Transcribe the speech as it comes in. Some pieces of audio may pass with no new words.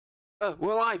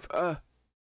We're live. Uh,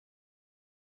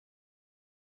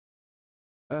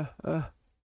 uh.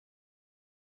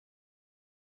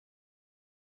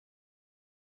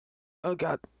 Oh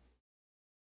God.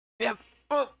 Yep.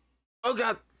 Oh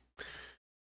God.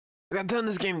 I gotta turn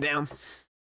this game down.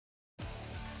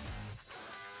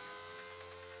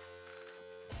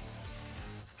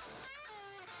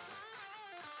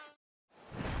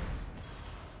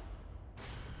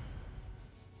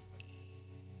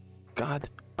 God.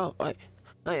 Oh,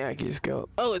 yeah, I can just go.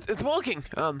 Oh, it's working.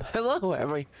 Hello,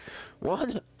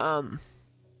 everyone. Oh.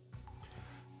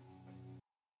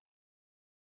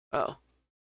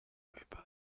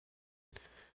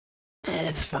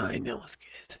 It's fine. That was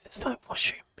good. It's my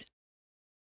washing.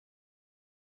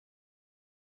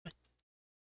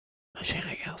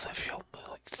 I guess I feel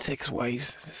like 6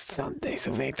 ways Sunday,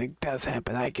 so if anything does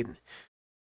happen, I can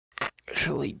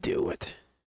actually do it.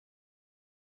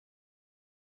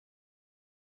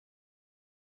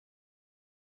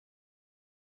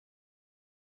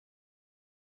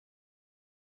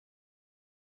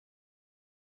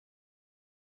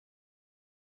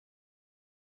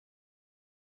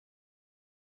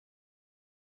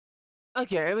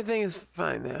 Okay, everything is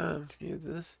fine now. Use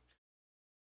this.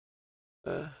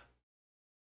 Uh.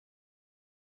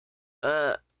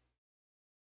 Uh.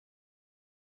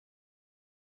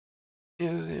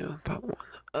 Yeah, part one.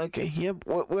 Okay, yep,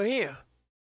 we're here.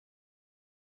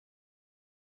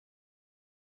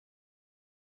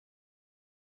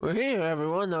 We're here,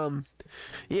 everyone.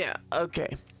 Yeah,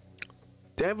 okay.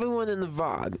 To everyone in the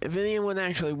VOD, if anyone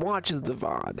actually watches the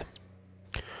VOD,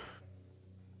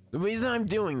 the reason I'm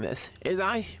doing this is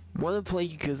I want to play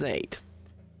Yakuza 8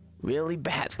 really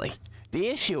badly. The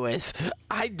issue is,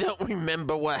 I don't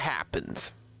remember what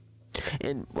happens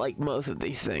in, like, most of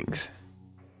these things.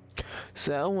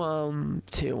 So,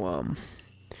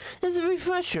 this is a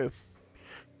refresher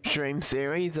stream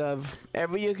series of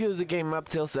every Yakuza game up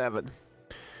till 7.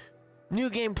 New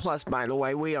Game Plus, by the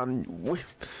way,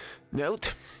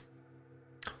 note.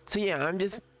 So yeah, I'm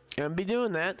just gonna be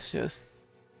doing that.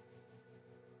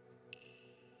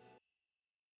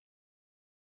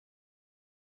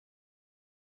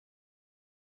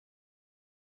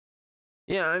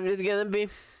 Yeah, I'm just gonna be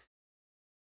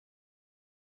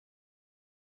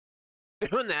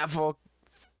doing that for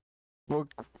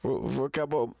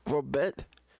a bit.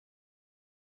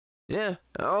 Yeah.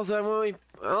 Also, when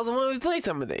we play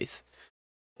some of these,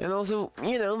 and also,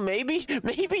 you know, maybe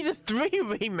the 3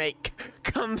 remake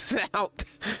comes out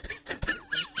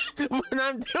when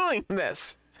I'm doing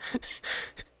this.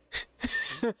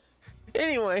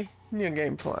 Anyway, New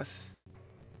Game Plus.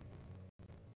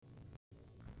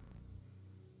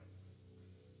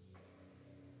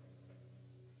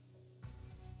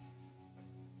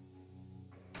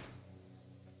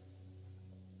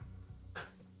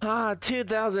 Ah,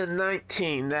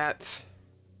 2019. That's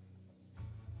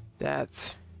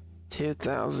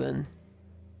 2000.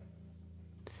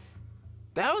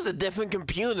 That was a different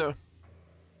computer.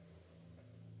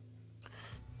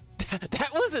 That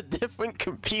was a different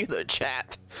computer,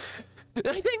 chat.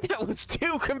 I think that was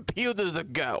 2 computers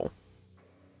ago.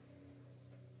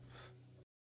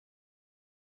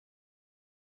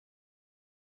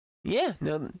 Yeah,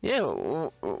 no, yeah,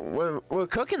 we're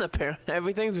cooking up here.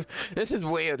 This is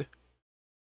weird.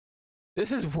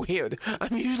 This is weird.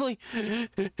 Usually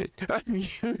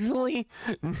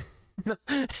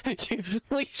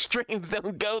streams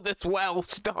don't go this well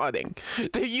starting.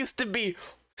 There used to be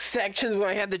sections where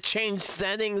I had to change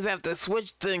settings, have to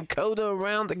switch the encoder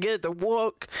around to get it to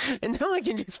work, and now I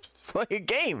can just play a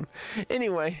game.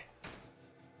 Anyway,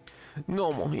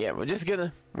 normal. Yeah, we're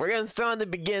gonna start at the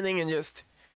beginning and just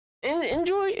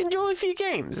enjoy a few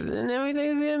games, and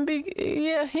everything's gonna be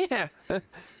yeah.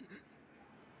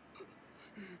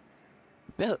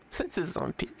 No, since it's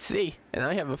on PC, and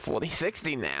I have a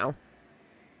 4060 now.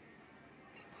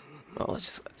 Well,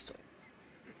 let's play.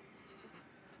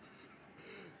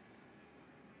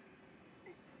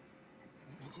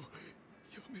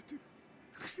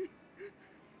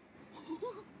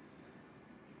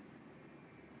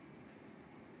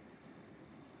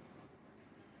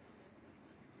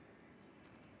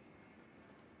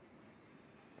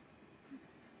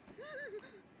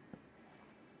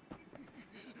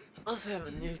 Let's have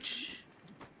a new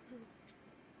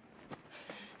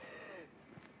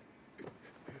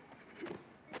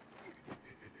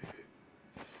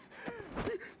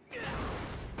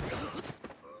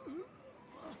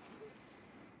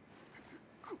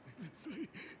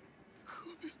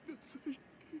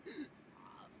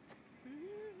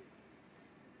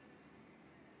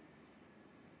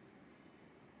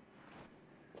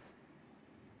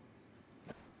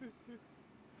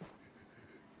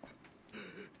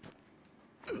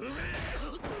こ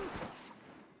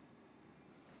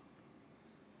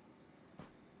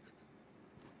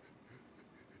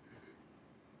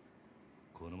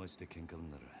の町で喧嘩売ん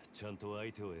ならちゃんと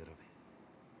相手を選べ。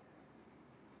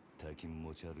大金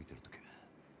持ち歩いてるときは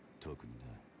特にな。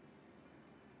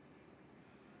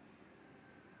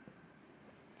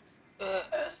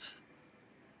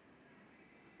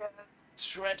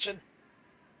Stretching.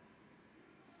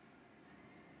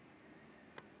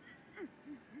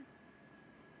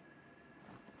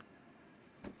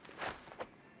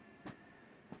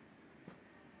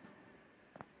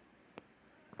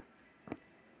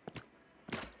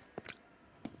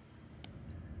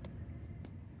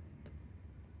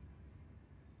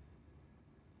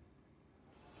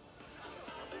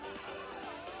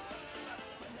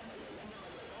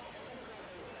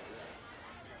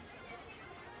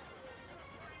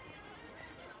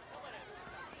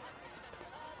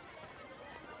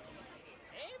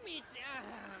みちゃ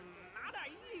ん、まだ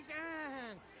いいじゃ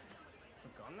ん。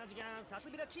こんな時間さす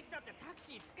びら切ったってタク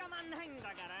シー捕まんないん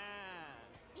だから。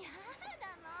や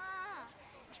だも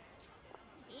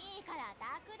う。いいから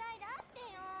宅代出し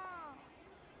てよ。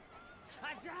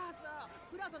あ、じゃあさ、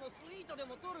プラザのスイートで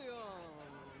も取るよ。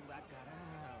だから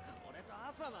俺と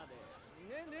朝まで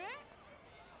ね。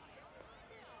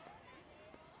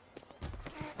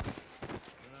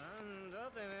なん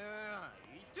だてめえ、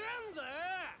言ってんだよ。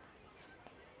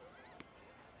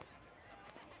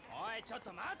おい、ちょっ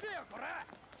と待てよこら。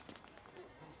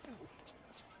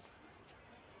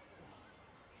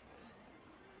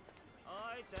お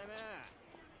いてめえ、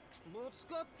ぶつ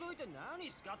かっといて何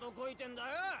スカとこいてんだよ。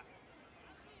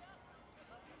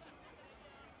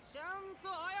ちゃんと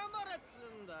謝れっつ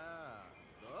んだよ。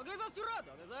土下座しろ、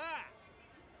土下座。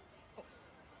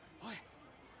おい、よ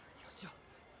しよ、よ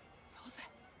せ。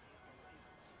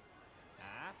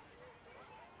あ？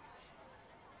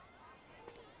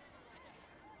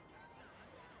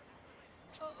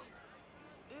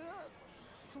いや、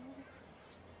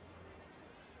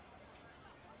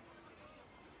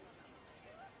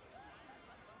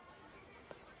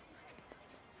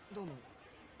どうも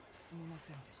すみま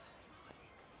せんでした。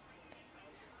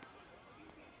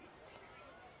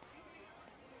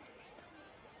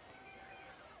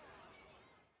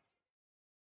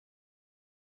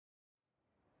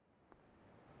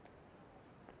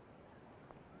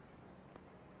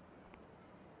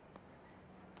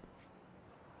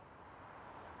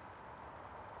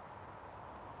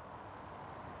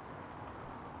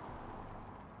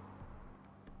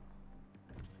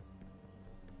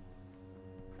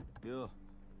よう、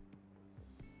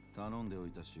頼んでおい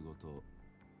た仕事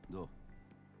どう？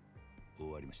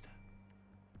終わりました。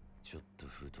ちょっと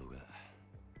封筒が。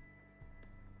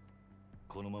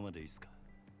このままでいいっすか？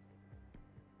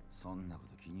そんなこ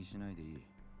と気にしないでいい。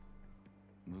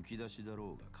むき出しだ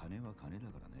ろうが金は金だ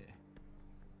からね。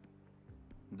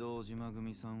堂島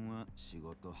組さんは仕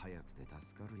事早くて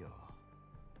助かるよ。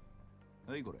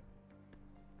はいこれ、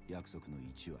約束の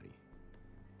1割。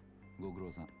ご苦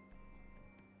労さん。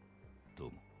どう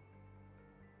も。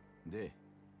で、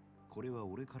これは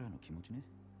俺からの気持ちね。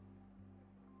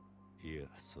いや、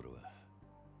それは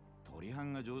取り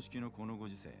半が常識のこのご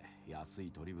時世、安い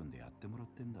取り分でやってもらっ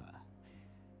てんだ。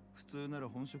普通なら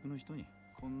本職の人に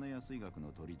こんな安い額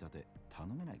の取り立て頼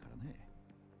めないからね。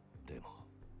でも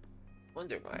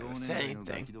Wonder why I 同 was 年代の saying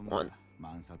ガ thing. キども One. が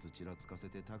万札ちらつかせ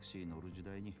てタクシー乗る時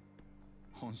代に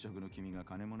本職の君が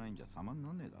金もないんじゃ様に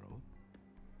なんねえだろ。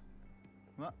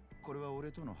ま、これは俺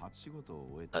との初仕事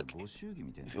を終えたご祝儀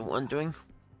みたいな。If you're wondering,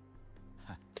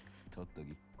 とっとき。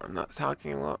 I'm not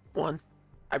talking a lot. One,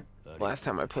 last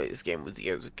time I played this game was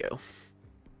years ago.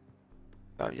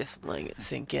 So I'm just letting it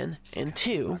sink in. And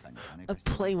two, a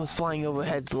plane was flying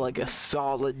overhead for like a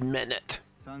solid minute.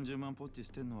 30万ポッチ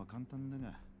してんのは簡単だ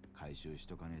が、回収し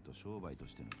とかねえと商売と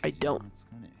しての I don't. 基準がつ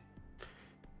かね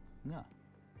え。なあ。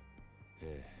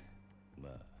ええ、ま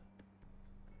あ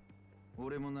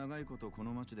俺も長いことこ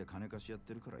の町で金貸しやっ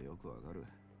てるからよくわかる。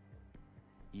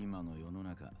今の世の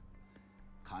中、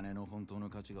金の本当の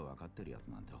価値が分かってるやつ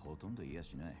なんてほとんどいや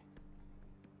しない。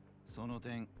その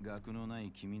点、学のない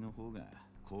君の方が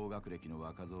高学歴の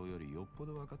若造よりよっぽ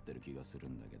ど分かってる気がする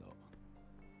んだけど、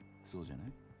そうじゃな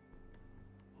い？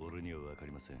俺には分か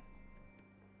りません。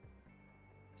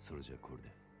それじゃこれで。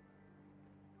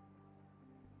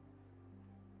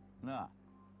なあ、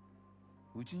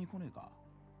うちに来ねえか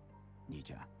兄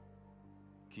ちゃん。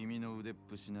君の腕っ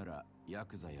ぷしならヤ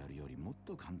クザやるよりもっ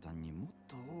と簡単にもっ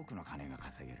と多くの金が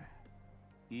稼げる。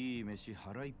いい飯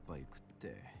腹いっぱい食っ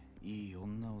ていい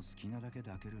女を好きなだけ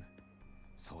抱ける。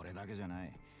それだけじゃな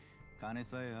い、金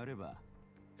さえあれば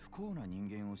不幸な人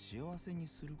間を幸せに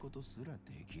することすらで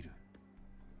きる。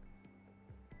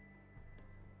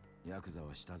ヤクザ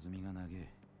は下積みが長え。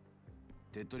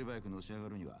手っ取り早くのし上が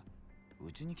るには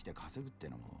うちに来て稼ぐって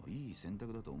のもいい選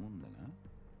択だと思うんだが。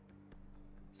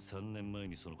3年前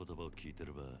にその言葉を聞いて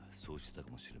ればそうしてた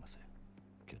かもしれません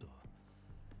けど、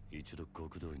一度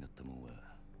極道になったもんは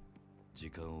時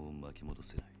間を巻き戻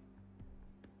せない。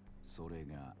それ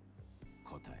が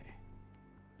答え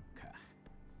か。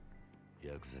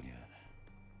ヤクザには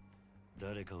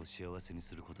誰かを幸せに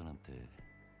することなんて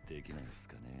できないです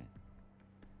かね。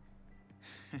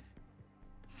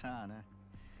さあな。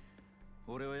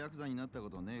俺はヤクザになったこ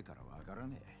とねえからわから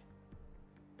ね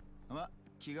え。ま、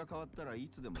気が変わったらい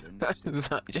つでも連絡して。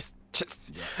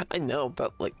just, I know,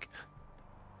 but like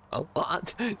a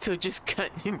lot. So just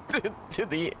cutting to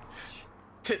the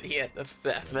end of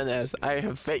 7 as I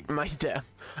have faked my death.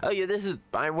 Oh yeah, this is,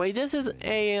 by the way, this is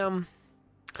a I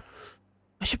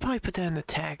should probably put that in the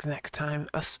tags next time.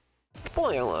 A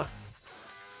spoiler.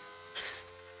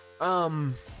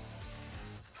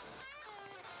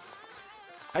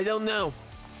 I don't know.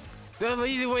 Don't have an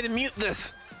easy way to mute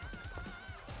this.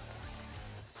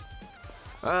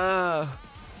 I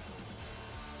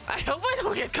hope I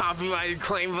don't get copyrighted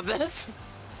claim for this.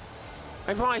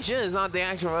 I probably should. It's not the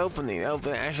actual opening.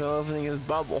 The actual opening is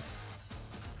Bubble.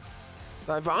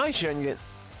 So I probably shouldn't get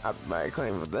copyrighted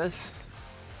claim for this.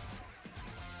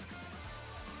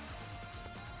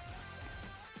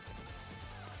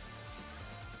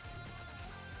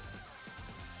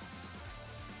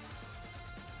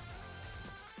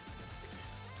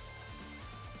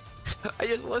 I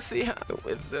just want to see how,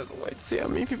 if there's a way to see how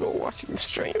many people are watching the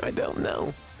stream. I don't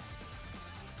know.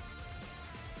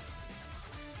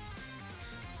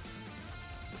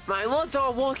 My alerts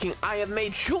are working. I have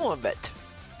made sure of it.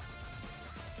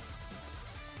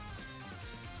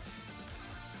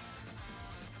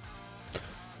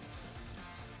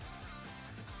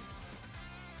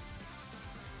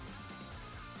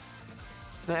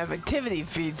 I have activity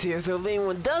feeds here, so if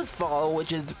anyone does follow,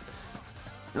 which is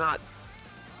not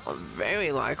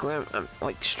very likely, I'm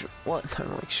like, what?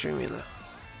 I'm like streaming the.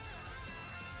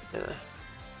 Yeah.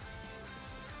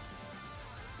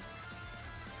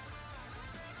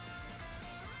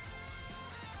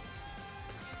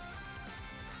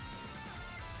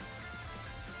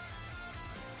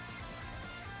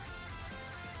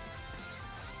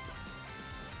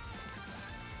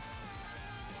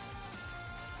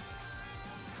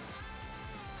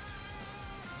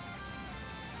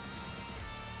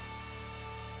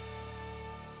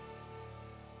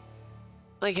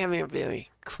 Like having a very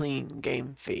clean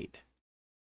game feed.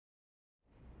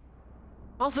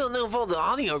 Also, know if all the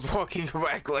audio is working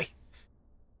correctly.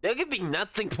 There could be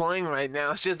nothing playing right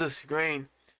now. It's just a screen.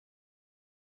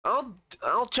 I'll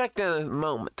check that in a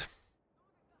moment.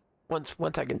 Once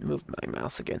I can move my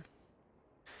mouse again.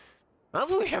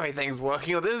 Hopefully everything's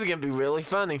working. This is gonna be really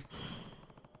funny.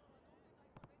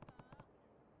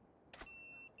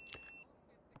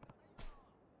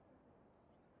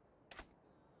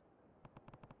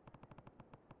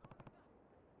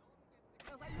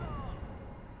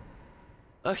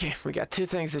 Okay, we got two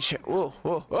things to check. Whoa,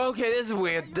 whoa. Okay, this is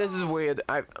weird. This is weird.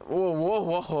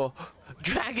 Whoa.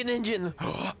 Dragon Engine.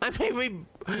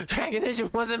 Dragon Engine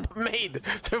wasn't made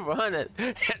to run it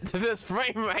at this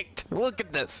frame rate. Look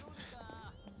at this.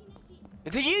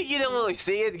 So you don't really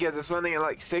see it because it's running at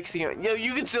like 60. Yo,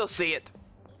 you can still see it.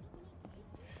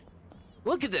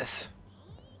 Look at this.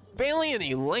 Barely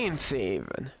any latency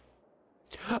even.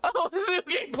 Oh, it's New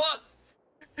Game Plus.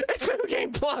 It's New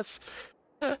Game Plus.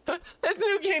 It's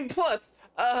New Game Plus.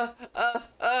 Oh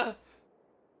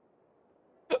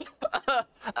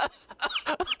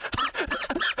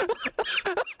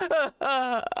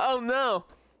no.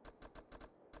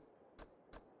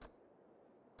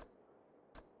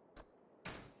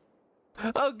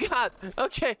 Oh god.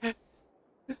 Okay.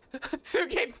 New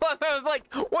Game Plus. I was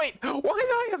like, wait, why do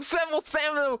I have several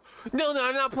stamina? No,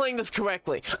 I'm not playing this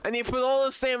correctly. I need to put all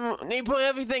the stamina. Need to put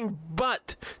everything,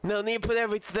 but no, need to put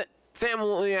everything.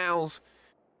 Royales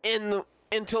in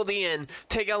until the end.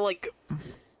 Take out like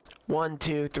 1,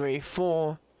 2, 3,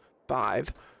 4,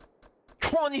 5,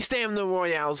 20 stamina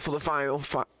royales for the final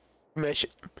mission.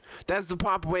 That's the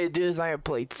proper way to do this. I have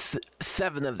played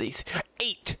 7 of these,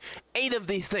 8 of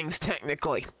these things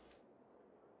technically.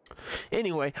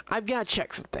 Anyway, I've got to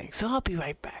check some things, so I'll be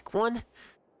right back. One,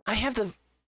 I have the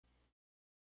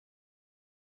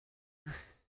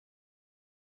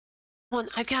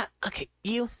okay,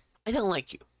 you. I don't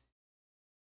like you.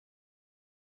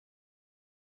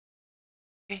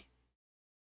 Okay.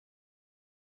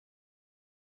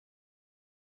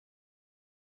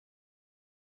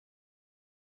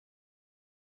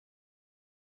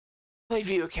 My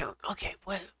view account. Okay,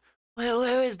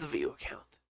 where is the view account?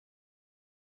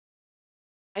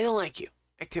 I don't like you.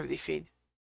 Activity feed.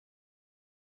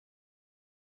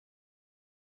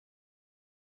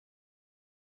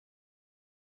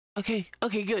 Okay,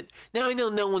 okay, good. Now I know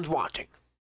no one's watching.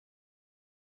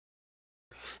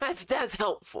 That's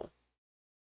helpful.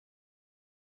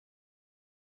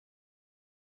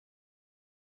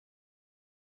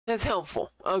 That's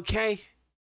helpful, okay?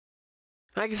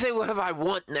 I can say whatever I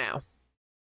want now.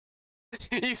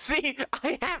 You see,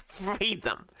 I have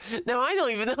freedom. Now I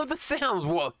don't even know if the sound's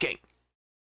working.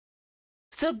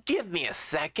 So give me a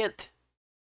second.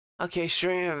 Okay,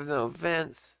 stream has no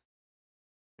events.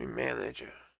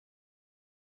 Manager.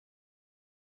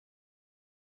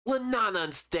 We're not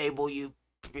unstable, you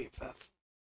BFF.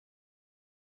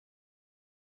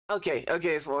 Okay,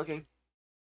 it's working.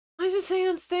 Why does it say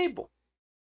unstable?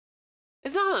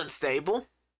 It's not unstable.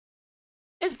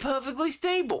 It's perfectly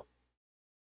stable.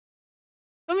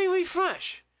 Let me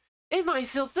refresh. It might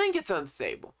still think it's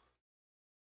unstable.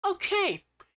 Okay,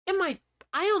 it might.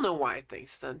 I don't know why it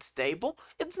thinks it's unstable.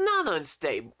 It's not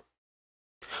unstable.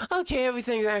 Okay,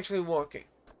 everything's actually working.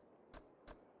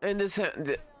 And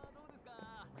the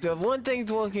one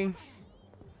thing's working.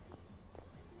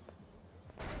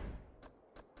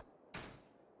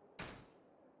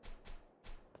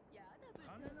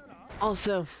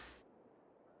 Also,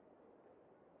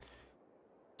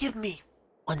 give me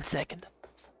 1 second.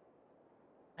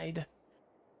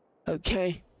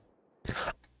 Okay.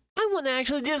 I want to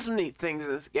actually do some neat things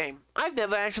in this game. I've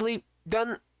never actually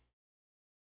done.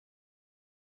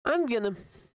 I'm gonna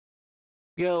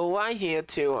go right here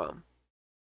to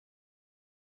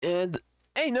and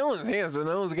hey, no one's here, so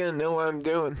no one's gonna know what I'm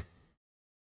doing.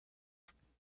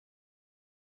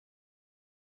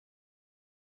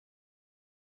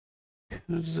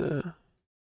 Who's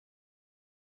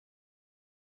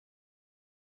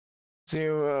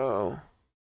 0.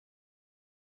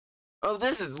 Oh,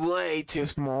 this is way too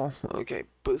small. Okay,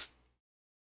 boost.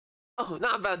 Oh,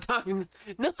 not about talking.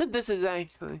 No, this is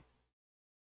actually.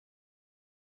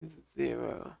 This is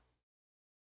 0.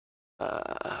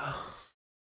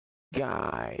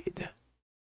 Guide.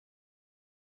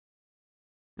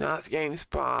 No, it's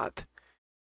GameSpot.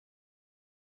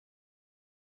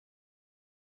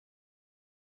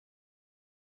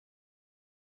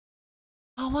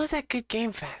 Oh, what's that good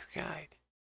game facts guide?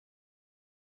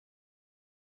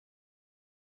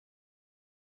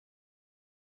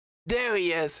 There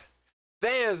he is.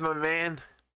 There's my man.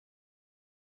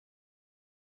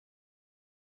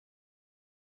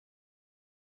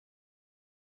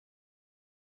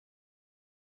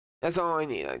 That's all I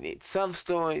need. I need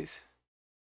sub-stories.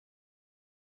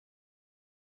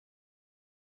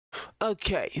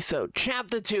 Okay, so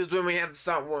chapter 2 is when we have to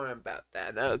start worrying about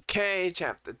that. Okay,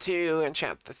 chapter 2 and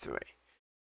chapter 3.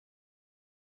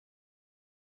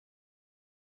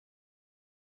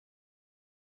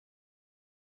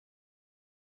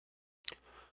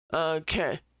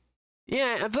 Okay.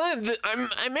 Yeah,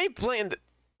 I may plan.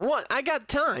 What? I got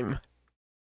time.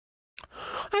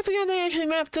 I forgot they actually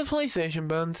mapped the PlayStation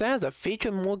buttons. That has a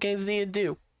feature more games need to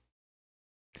do.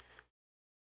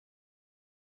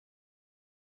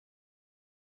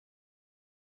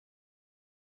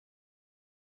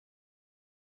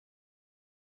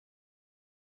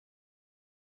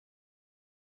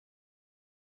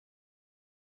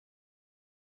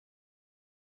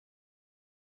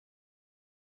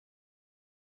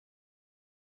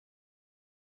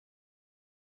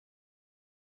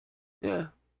 Yeah.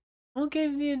 What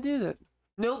games need to do that?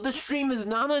 No, the stream is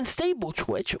not unstable,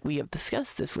 Twitch. We have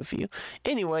discussed this with you.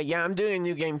 Anyway, yeah, I'm doing a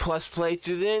New Game Plus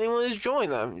playthrough. Did anyone who's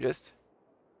joined? I'm just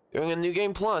doing a New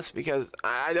Game Plus because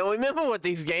I don't remember what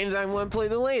these games. I want to play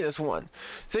the latest one.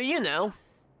 So, you know,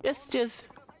 it's just...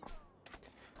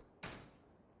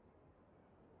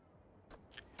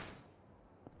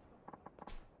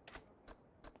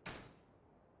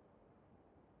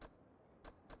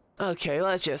 Okay,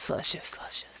 let's just.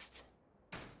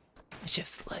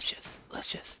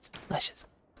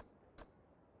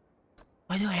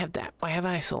 Why do I have that? Why have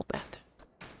I sold that?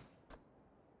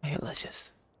 Okay, let's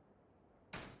just.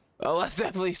 Oh, let's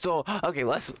definitely store. Okay,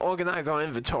 let's organize our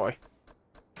inventory.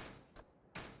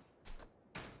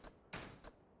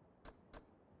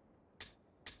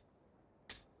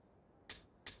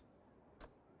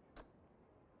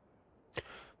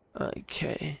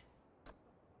 Okay.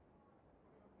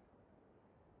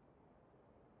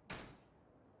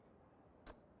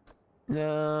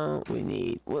 No, we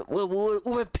need.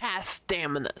 We're past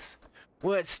staminas.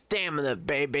 We're at stamina,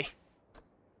 baby.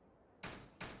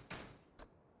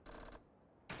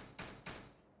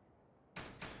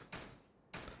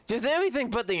 Just everything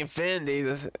but the infinity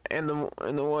and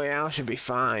the way out should be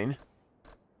fine.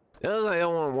 Those I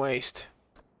don't want to waste.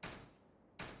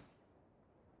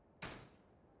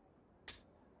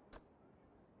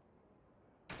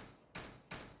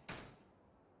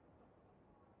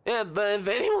 Yeah, but if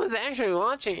anyone's actually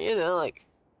watching, you know, like,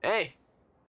 hey,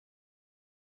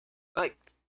 like,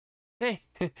 hey,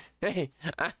 hey,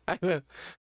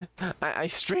 I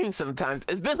stream sometimes.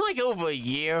 It's been like over a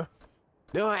year.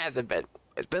 No, it hasn't been.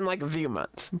 It's been like a few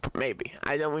months, maybe.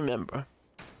 I don't remember.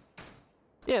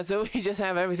 Yeah, so we just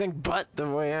have everything but the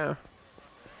Royale.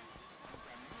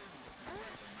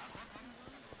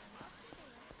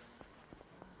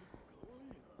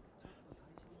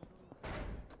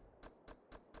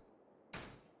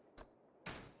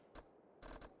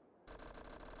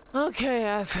 Okay,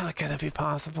 that's not gonna be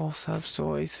possible. Sub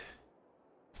stories.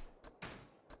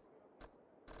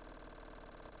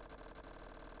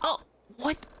 Oh,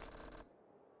 what?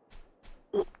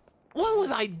 What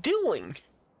was I doing?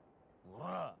 ほ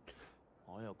ら、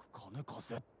早く金貸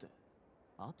せって。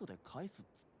後で返すっ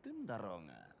つってんだろう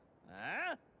が。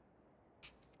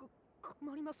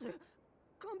困ります。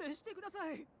勘弁してくだ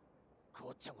さい。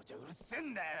ごちゃごちゃうるせえ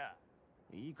んだよ。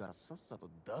いいからさっさと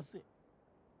出せ。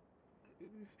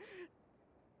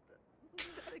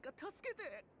誰か助け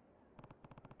て。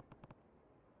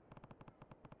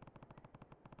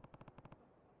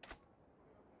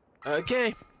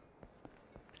Okay.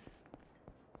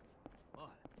 おい。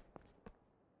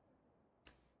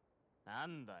な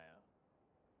んだよ。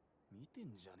見て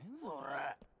んじゃねえぞ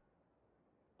俺。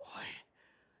お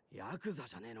い。ヤクザ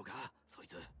じゃねえのかそい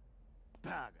つ。バ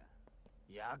カ。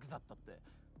ヤクザったって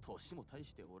年も大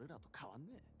して俺らと変わん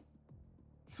ねえ。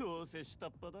どうせ下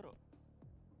っ端だろ。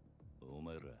お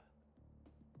前ら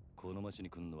この町に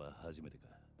来んのは初めてか。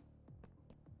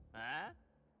だ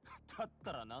っ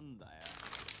たらなんだよ。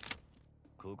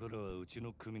ここらはうち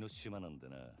の組の島なんで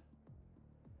な。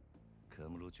カ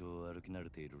ムロ町を歩き慣れ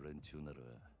ている連中なら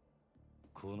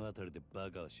この辺りで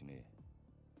バカはしね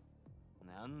え。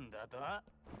なんだと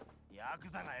ヤク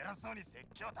ザが偉そうに説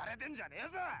教垂れてんじゃねえ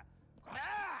ぞこら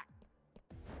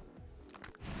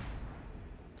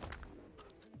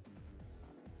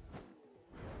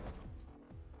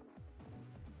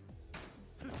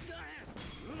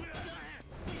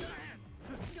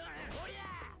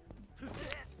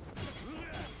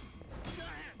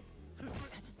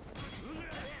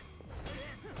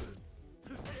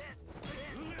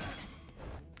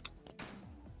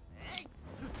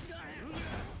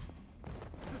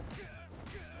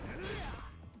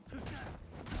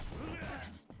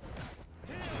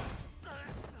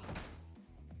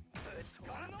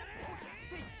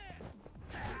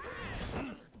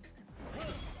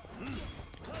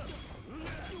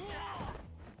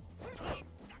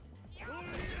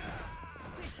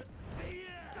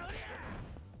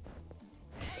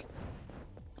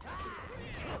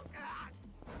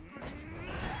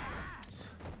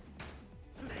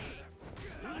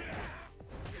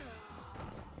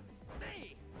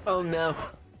Oh no.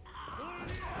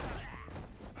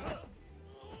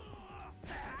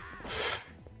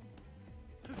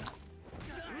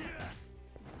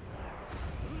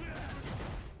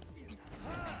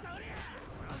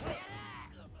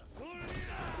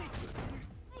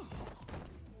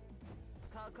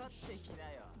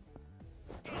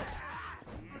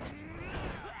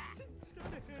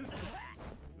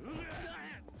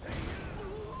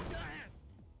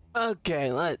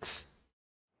 Okay, let's.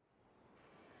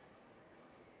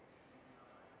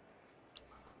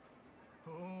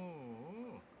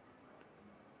 Oh.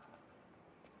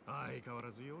 相変わ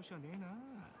らず容赦ねえな。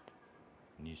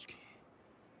錦。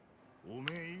おめ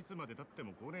えいつまで経って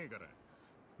も来ねえから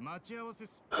待ち合わせ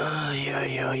す。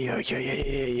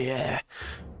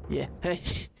Yeah.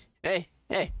 Hey.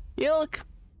 You look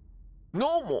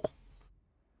normal.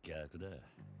 逆だ。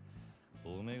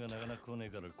おめえがなかなか来ねえ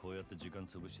からこうやって時間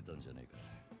潰してたんじゃねえか。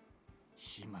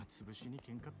暇つぶしに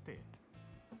喧嘩って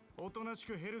おとなし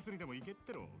くヘルスにでも行けっ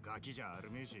てのガキじゃあ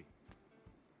るめえし。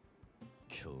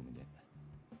興味ね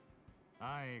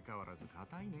相変わらず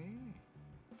硬いね。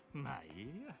まあい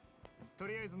いや。と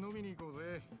りあえず飲みに行こう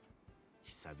ぜ。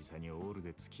久々にオール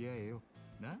で付き合えよ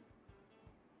な。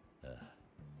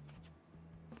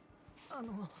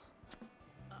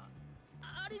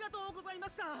ありがとうございま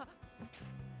した。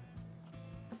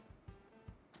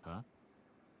は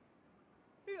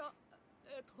いや、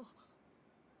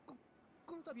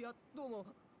この度はどうも。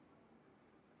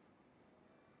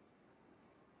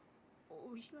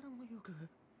お日柄もよく。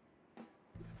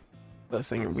The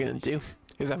thing I'm gonna do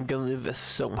is I'm gonna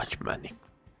invest so much money.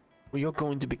 You're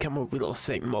going to become a real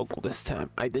estate mogul this time.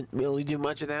 I didn't really do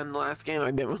much of that in the last game.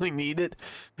 I didn't really need it.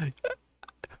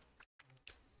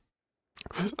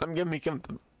 I'm gonna become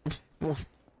the...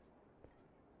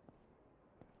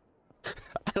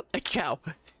 I like how...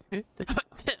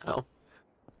 now.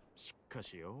 しか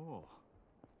しよ、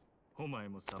お前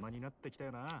も様になってきた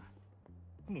よな。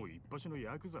もう一発の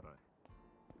ヤクザだ。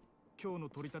今日の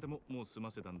取り立てももう済ま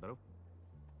せたんだろ。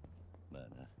まあ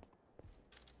な。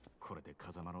これで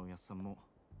風間のおやっさんも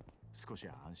少し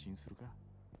安心するか。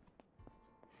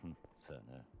さ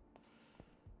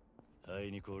あな。あ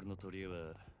いにく俺の取り柄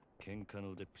は喧嘩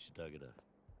の腕っぷしだけだ。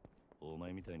お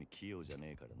前みたいに器用じゃ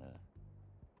ねえからな。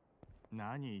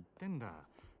何言ってんだ。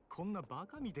こんなバ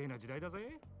カみてえな時代だ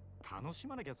ぜ。楽し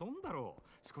まなきゃ損だろう。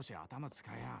少し頭使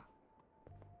えや。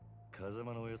風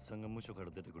間のおやっさんが無所か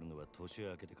ら出てくるのは年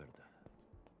明けてからだ。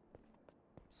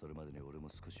それまでに俺も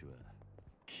少しは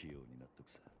器用になっとく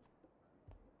さ。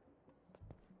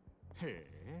へ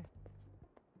え。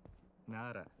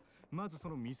ならまずそ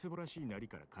のみすぼらしいなり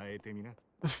から変えてみな。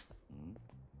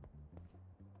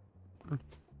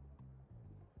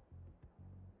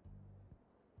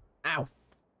Ow.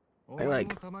 お I 前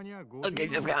like. もたまには Okay,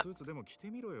 just 50 got. スーツでも着て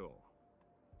みろよ。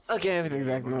 Okay, everything's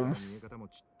back to normal. 見え方も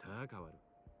ちった変わる。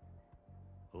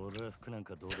俺は服なん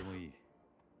かどうでもいい。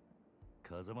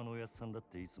風間のおやっさんだっ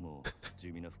ていつも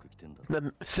地味な服着てんだろ。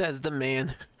 Says the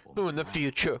man who in the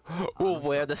future will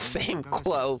wear the same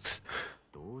clothes,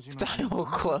 style of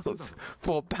clothes,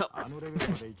 for about あのレベル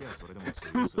まで行けばそれでも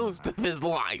通用する most of his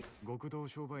life. 極道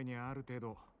商売にある程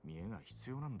度見えが必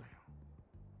要なんだよ。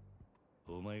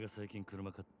お前が最近車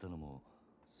買ったのも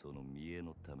その見栄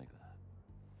のためか。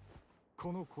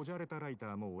このこじゃれたライタ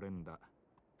ーも俺んだ。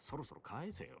そろそろ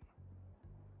返せよ。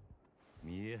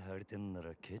見栄張りてんな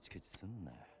らケチケチすん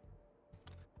な。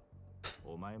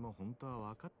お前も本当は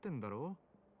分かってんだろ。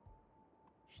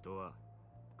人は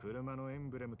車のエ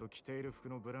ンブレムと着ている服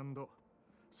のブランド、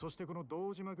そしてこの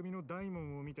堂島組の大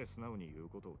門を見て素直に言う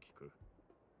ことを聞く。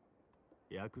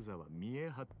ヤクザは見栄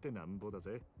張ってなんぼだ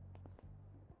ぜ。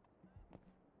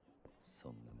そ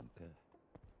んなもんか。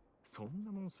そん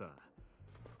なもんさ。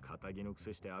仇の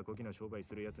癖してアコギな商売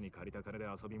するやつに借りた金で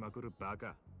遊びまくるバ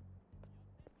カ。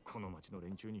この町の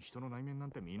連中に人の内面な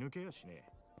んて見抜けやしね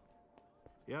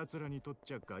え。奴らにとっ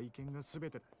ちゃ外見が全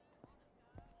てだ。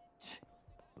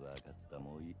わかった、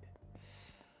もういい。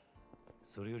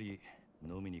それより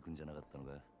飲みに行くんじゃなかったの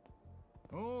か。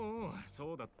おうおう、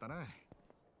そうだったな。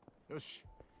よし、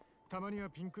たまには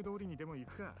ピンク通りにでも行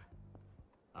くか。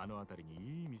あの辺り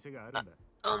にいい店があるんだ。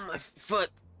Oh, my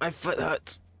foot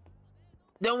hurts.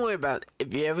 Don't worry about it.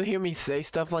 If you ever hear me say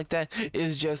stuff like that,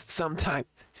 it's just sometimes.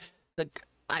 Like,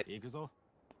 行くぞ。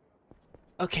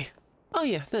 okay. Oh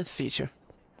yeah, that's feature.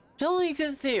 It only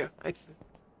exists here. It's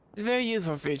a very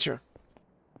useful feature.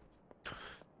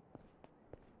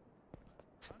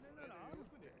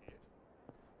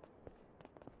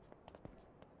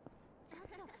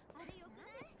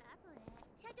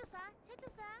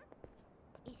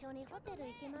 一緒にホテル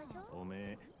行きましょう。おめ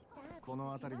え、こ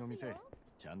の辺りの店、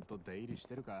ちゃんと出入りし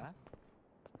てるか？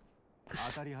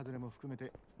当たり外れも含め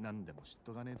て何でも知っ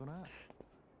とかねえとな。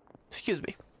Excuse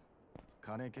me.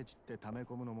 金ケチって溜め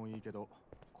込むのもいいけど、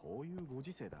こういうご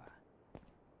時世だ。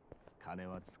金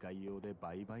は使いようで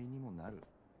売買にもなる。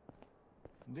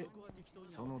で、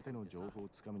その手の情報を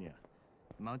つかむには、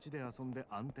街で遊んで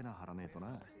アンテナ張らねえと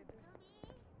な。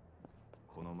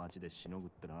この街でしのぐっ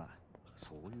てのは、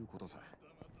そういうことさ。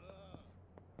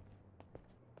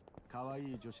可愛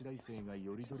い女子大生が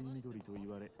よりどりみどりと言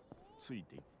われ、つい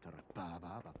ていったらバー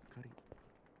バーばっかり。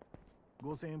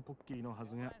5000円ポッキリのは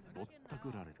ずがぼった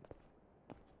くられる。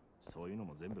そういうの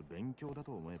も全部勉強だ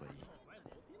と思えばいい。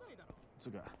つ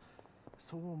うか、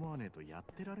そう思わねえとやっ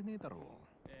てられねえだろ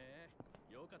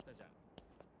う。よかったじゃ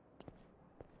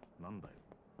ん。なんだよ。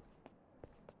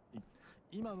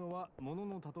今のは物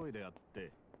の例えであっ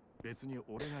て、別に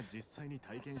俺が実際に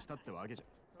体験したってわけじゃ。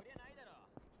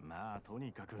まあと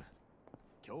にかく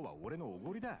今日は俺のお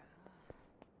ごりだ。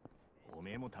お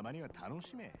めえもたまには楽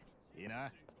しめ。いい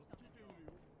な。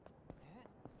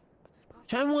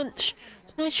Should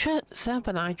I set up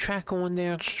an eye tracker one day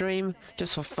on stream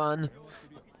just for fun?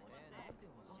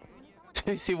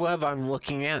 To see whatever I'm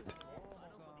looking at.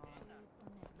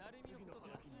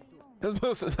 Because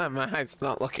most of the time my eyes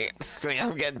not looking at the screen.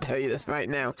 I'm gonna tell you this right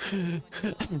now.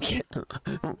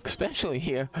 Especially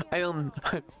here. I'm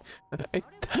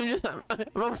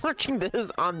watching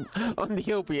this on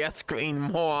the OBS screen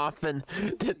more often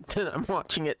than I'm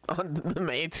watching it on the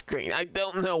main screen. I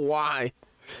don't know why.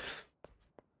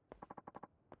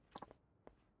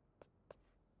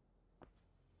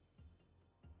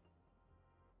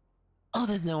 Oh,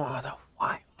 there's no auto.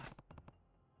 Why?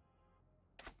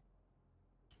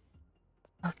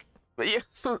 Okay. But yeah,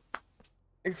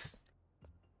 it's...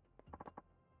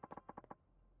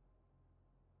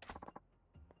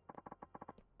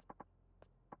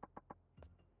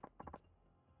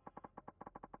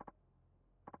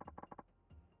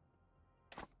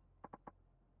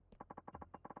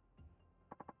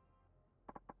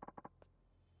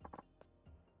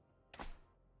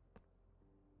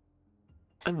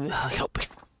 I'm really hoping.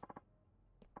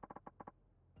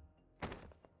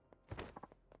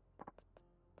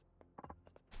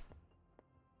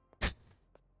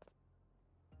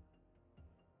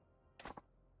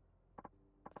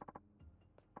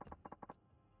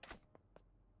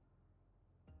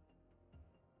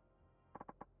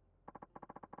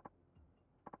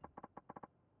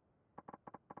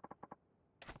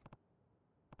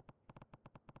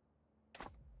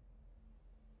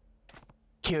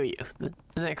 Kiryu, the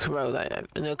next road I have,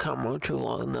 and it'll come on too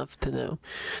long enough to know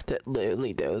that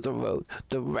literally there is a road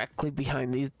directly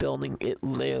behind these buildings. It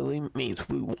literally means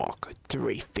we walk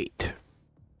 3 feet.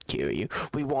 Kiryu,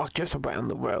 we walk just around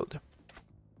the road.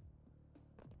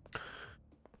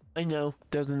 I know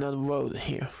there's another road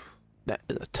here. That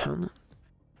is a tunnel.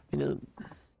 You know,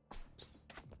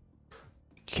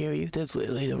 Kiryu, there's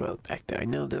literally the road back there. I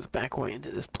know there's a back way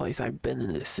into this place. I've been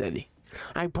in this city.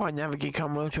 I probably navigate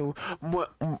Kamurocho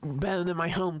better than my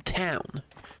hometown.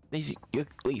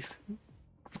 At least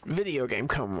video game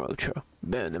Kamurocho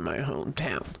better than my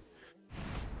hometown.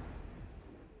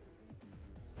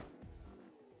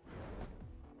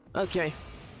 Okay.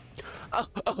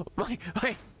 Oh, my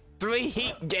 3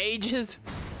 heat gauges.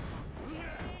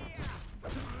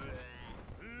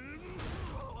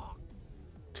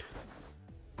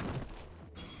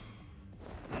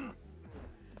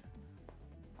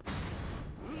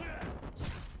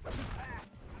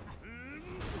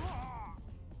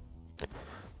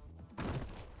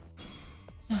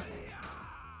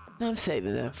 I'm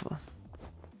saving that for.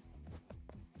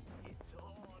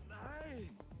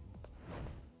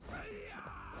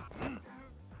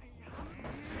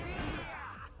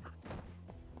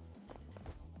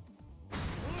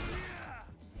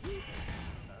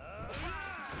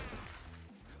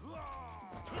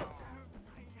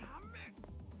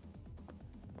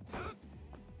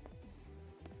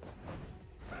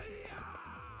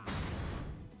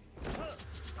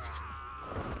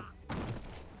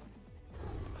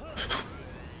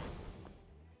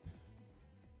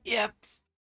 Yep,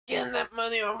 getting that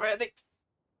money already.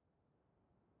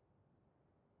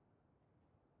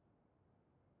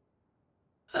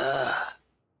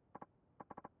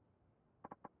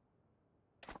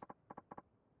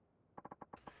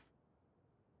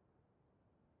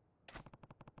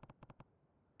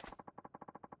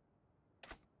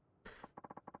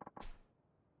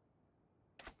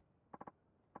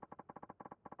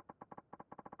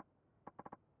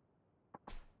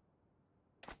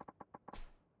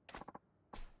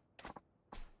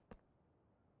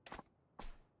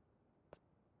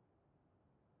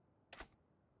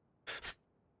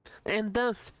 And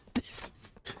thus,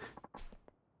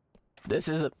 this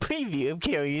is a preview of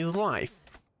Kiryu's life.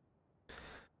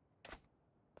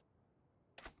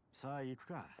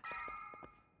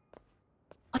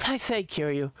 What'd I say,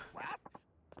 Kiryu?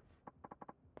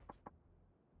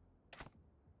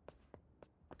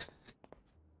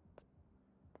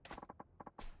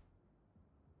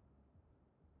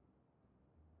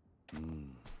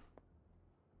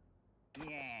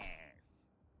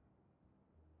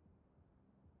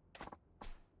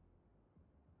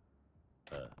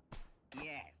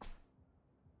 Yes.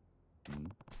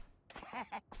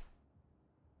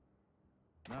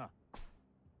 No.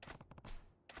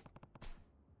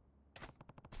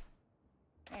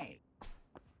 Hey.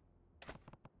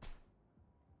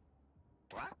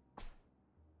 What?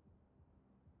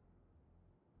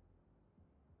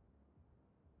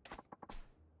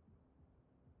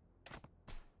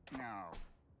 No.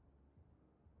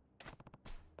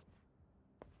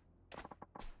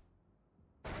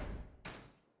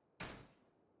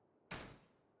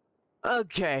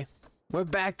 Okay, we're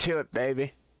back to it,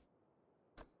 baby.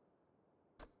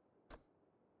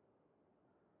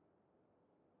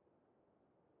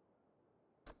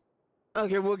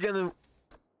 Okay, we're gonna...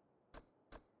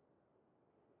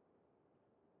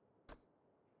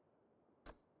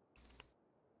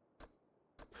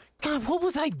 God, what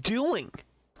was I doing?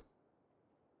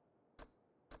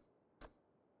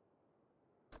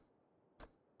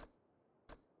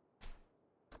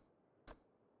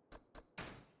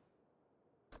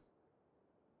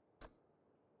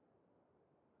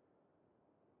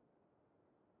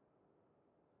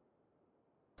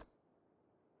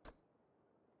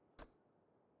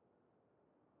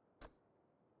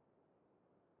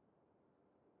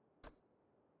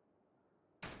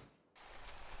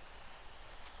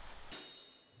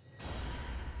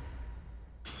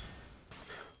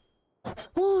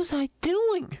 What was I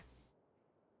doing?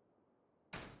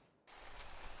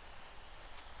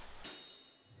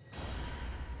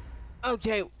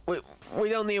 Okay, we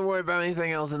don't need to worry about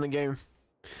anything else in the game.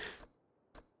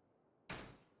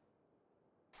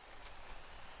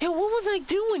 I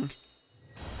doing?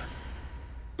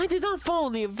 I did not follow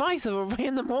the advice of a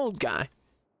random old guy.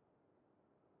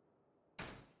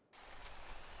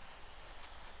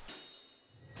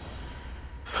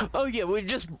 Oh yeah,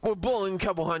 we're bowling a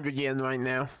couple hundred yen right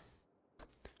now.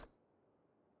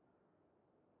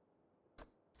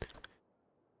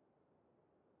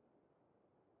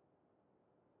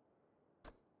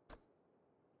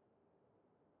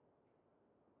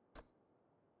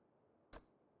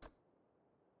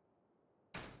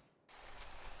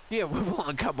 Yeah, we're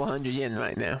bowling a couple hundred yen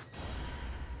right now.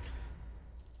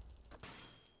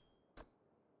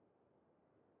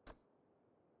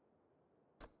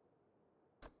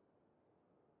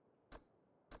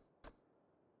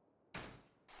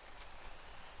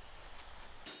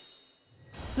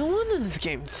 No wonder this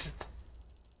game.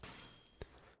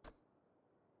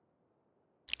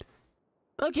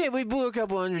 Okay, we blew a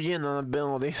couple hundred yen on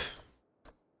abilities.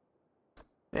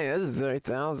 Hey, this is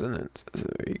 30,000. It's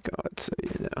very good, so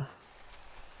you know.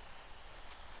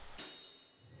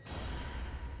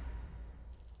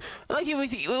 Okay,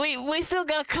 we still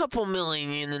got a couple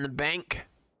million yen in the bank.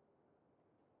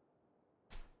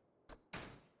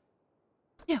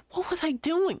 Yeah, what was I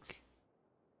doing?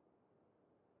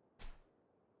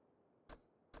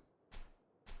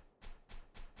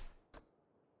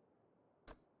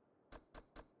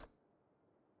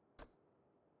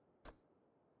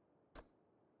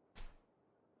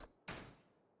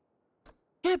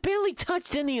 Yeah, I barely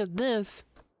touched any of this.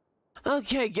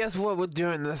 Okay, guess what we're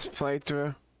doing this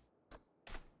playthrough?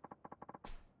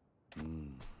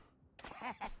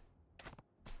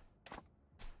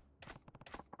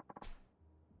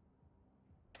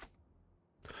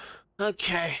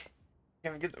 Okay.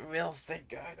 Gonna get the real estate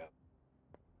guide up.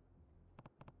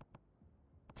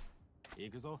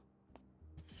 Yakuza.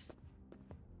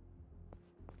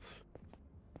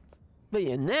 But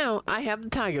yeah, now I have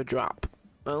the tiger drop.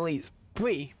 Or at least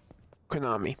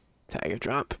pre-Konami tiger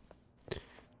drop.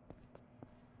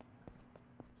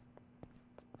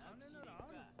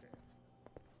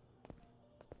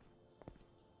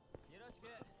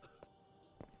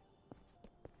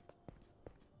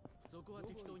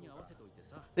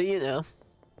 So you know,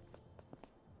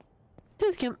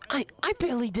 this game, I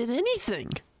barely did anything.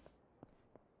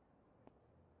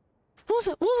 What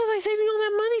was I saving all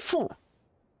that money for?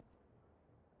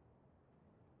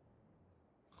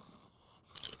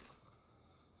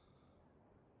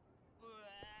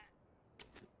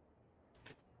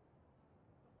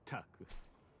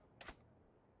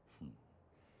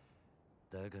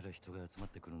だから人が集まっ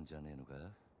てくるんじゃねえのか。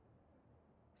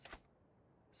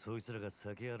そいつらが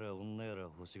酒やら女やら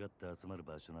欲しがって集まる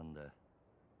場所なんだ。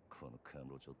このカ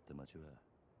ムロ町って町は。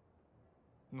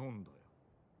なんだよ。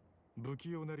不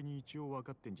器用なりに一応分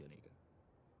かってんじゃね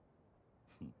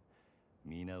えか。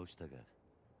見直したか。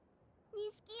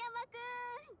錦山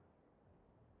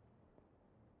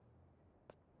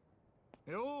く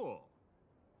ん。よ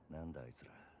う。なんだあいつ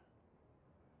ら。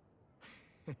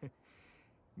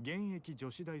現役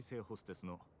女子大生ホステス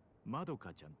のまど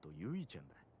かちゃんとゆいちゃん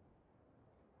だ。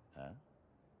は？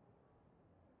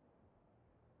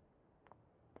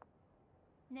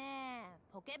ねえ、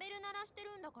ポケベル鳴らして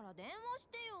るんだから電話し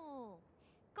てよ。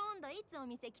今度いつお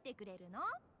店来てくれるの？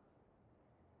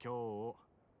今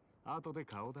日後で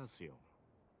顔出すよ。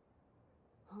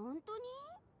本当に？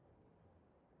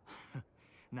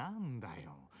なんだ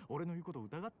よ、俺の言うこと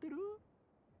疑ってる？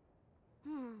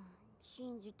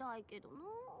信じたいけどな。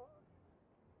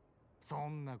そ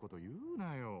んなこと言う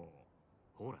なよ。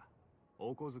ほら、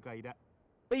お小遣いだ。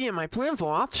But yeah, my plan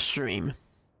for off stream.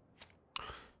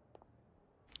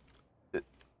 やったー！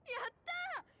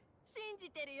信じ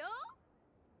てるよ。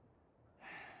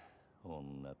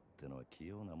女ってのは器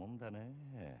用なもんだね。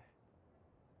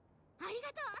ありが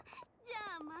とう。じ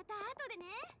ゃあまた後でね。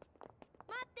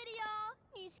待ってるよ、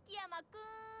錦山くん。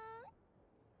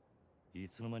い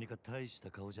つの間にか大し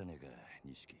た顔じゃねえか、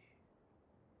錦。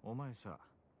お前さ、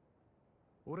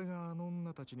俺があの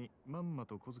女たちにまんま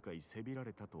と小遣いせびら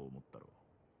れたと思ったろ。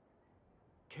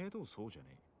けどそうじゃね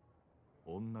え。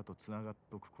女とつながっ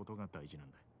とくことが大事な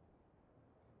んだ。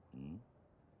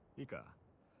いいか、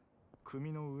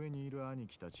組の上にいる兄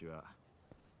貴たちは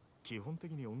基本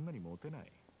的に女にモテな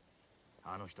い。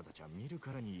あの人たちは見る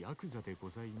からにヤクザでご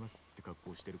ざいますって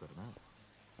格好してるからな。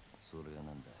それが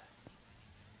なんだ。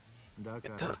だか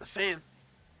Get ら to the fan.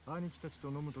 兄貴たちと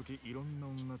飲むときいろんな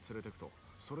女連れてくと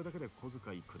それだけで小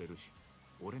遣いくれるし、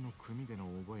俺の組での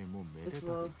覚えもめでた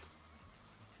く。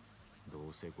ど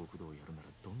うせ極道やるなら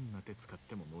どんな手使っ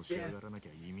てものし上がらなきゃ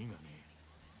意味がね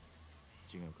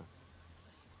え。違うか？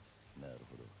なる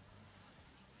ほど。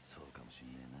そうかもしん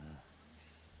ねえな。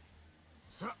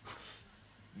さあ、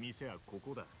店はこ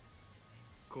こだ。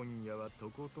今夜はと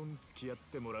ことん付き合っ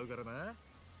てもらうからな。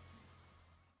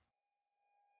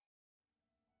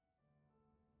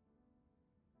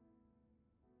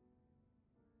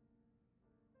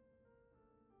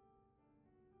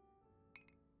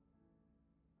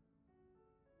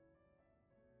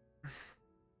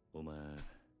お前、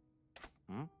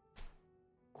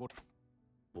これ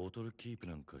ボトルキープ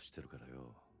なんかしてるから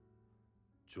よ。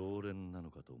常連な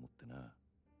のかと思ってな。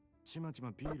ちまち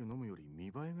まビール飲むより見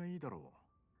栄えがいいだろ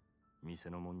う。店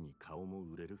のもんに顔も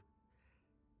売れる。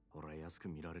俺は安く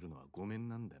見られるのはごめん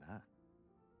なんだな。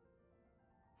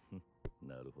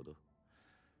なるほど。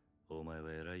お前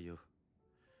は偉いよ。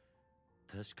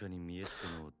確かに見えって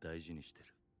のを大事にしてる。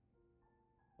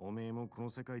おめえもこの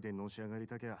世界でのし上がり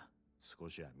たきゃ少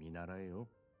しは見習えよ。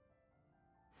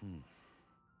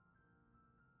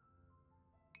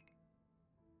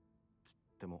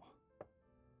でも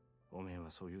おめえ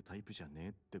はそういうタイプじゃねえ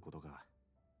ってことか。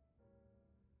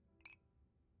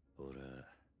俺は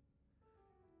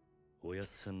おやっ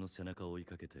さんの背中を追い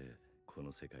かけてこ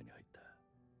の世界に入った。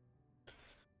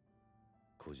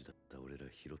孤児だった俺ら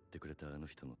拾ってくれたあの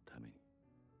人のために。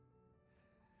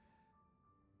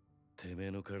てめ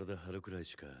えの体張るくらい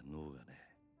しか脳がね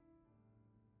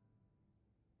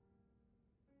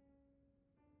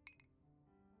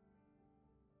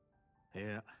え。い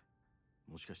や、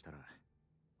もしかしたら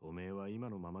おめえは今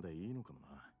のままでいいのかもな。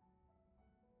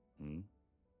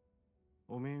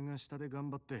おめえが下で頑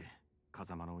張って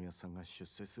風間のおやっさんが出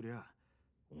世すりゃ、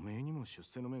おめえにも出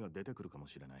世の芽が出てくるかも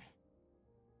しれない。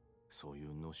そうい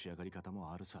うのし上がり方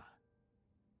もあるさ。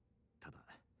ただ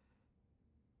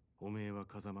おめえは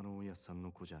風間のおやっさん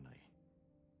の子じゃない。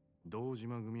堂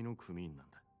島組の組員なん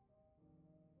だ。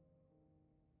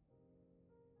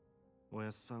おや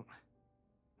っさん、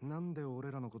なんで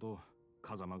俺らのこと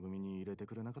風間組に入れて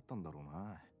くれなかったんだろう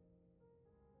な。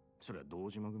そりゃ堂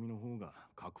島組の方が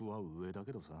格は上だ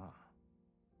けどさ。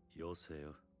よせ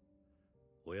よ。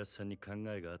おやっさんに考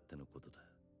えがあってのことだ。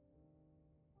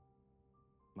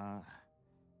まあ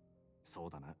そう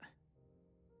だな。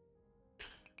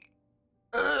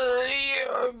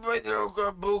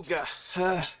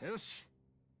よし、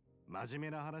真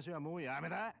面目な話はもうやめ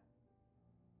だ。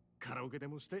カラオケで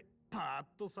もしてパーッ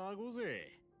と騒ごう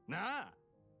ぜなあ。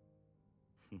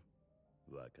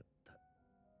わかった。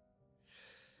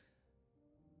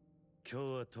今日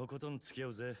はとことん付き合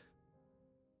うぜ。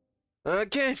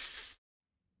Okay.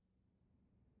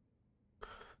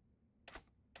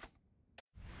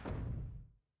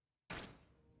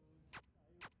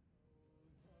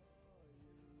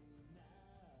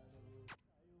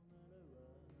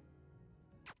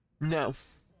 No.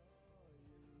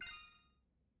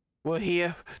 We're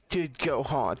here to go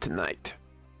hard tonight.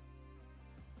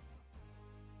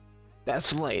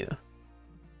 That's later.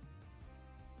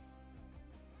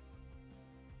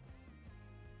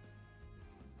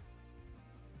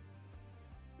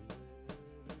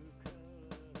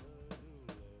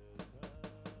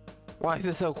 Why is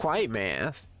it so quiet,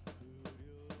 man?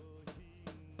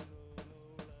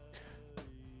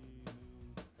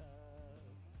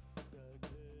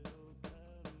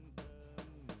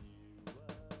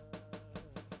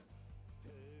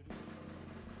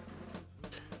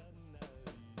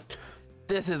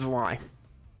 This is why.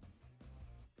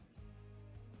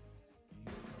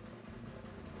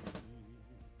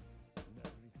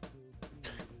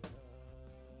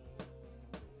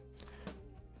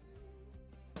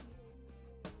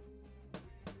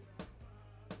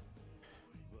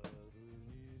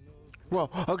 Whoa,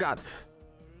 oh god.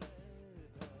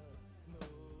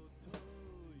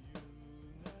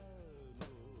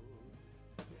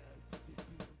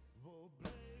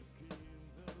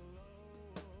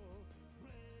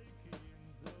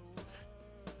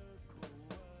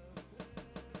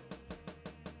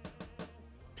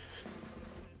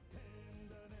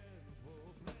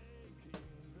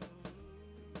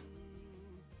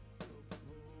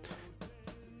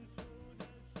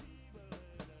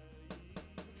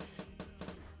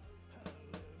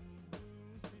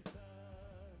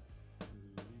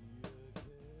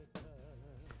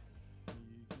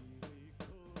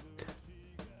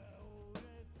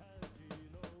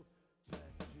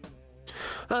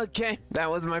 Okay,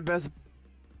 that was my best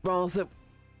bonus.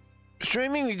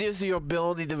 Streaming reduces your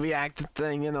ability to react to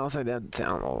things and also that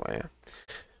sound all the way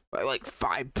by like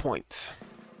 5 points.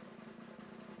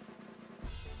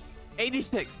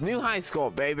 86, new high score,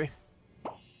 baby.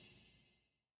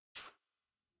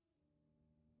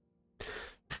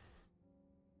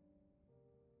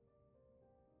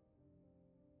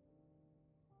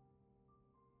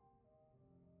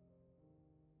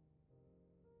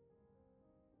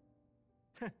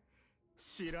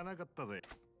 知らなかったぜ。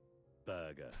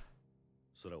バーガー。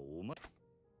そらお前。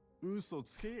嘘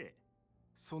つけ。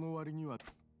その割には。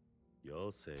よ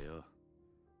せよ。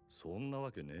そんな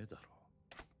わけねえだろ。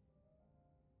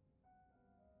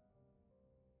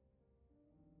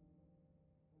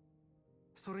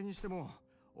それにしても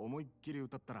思いっきり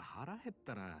歌ったら腹減っ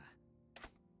たな。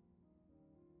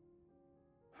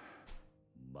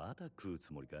まだ食う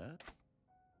つもりか？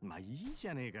まあいいじ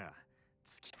ゃねえか。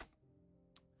月。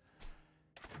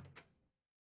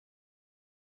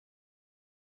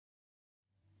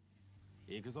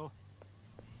行くぞ。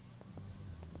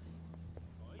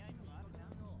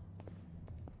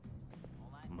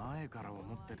前から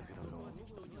思ってたけどよ、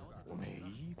おめえ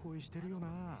いい声してるよ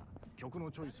な。曲の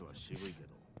チョイスは渋いけど。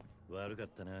悪かっ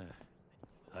たな。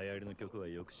流行りの曲は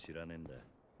よく知らねえんだ。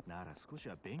なら少し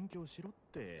は勉強しろっ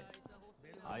て。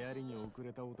流行りに遅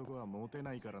れた男はモテ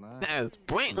ないからな。That is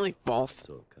blatantly false.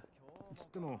 そうか。つっ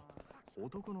ても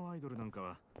男のアイドルなんか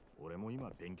は俺も今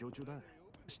勉強中だ。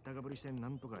知ったかぶりしてな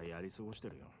んとかやり過ごして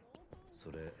るよ。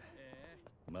それ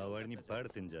周りにバレ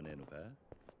てんじゃねえのか？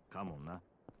かもな。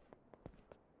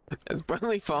That's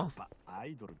blatantly false. ア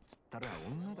イドルっつったら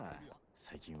女だ。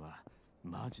最近は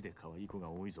マジで可愛い子が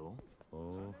多いぞ。お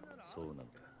お、そうな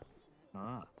んだ。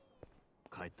ああ、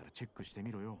帰ったらチェックして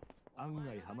みろよ。案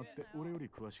外ハマって俺より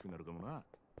詳しくなるかもな。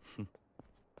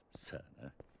さあ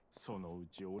な。そのう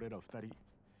ち俺ら二人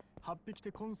8匹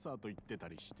でコンサート行ってた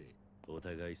りして。お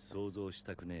互い想像し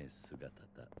たくねえ姿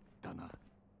だ。だな。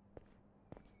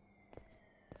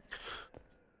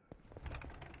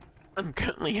I'm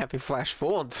currently having flash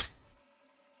forwards.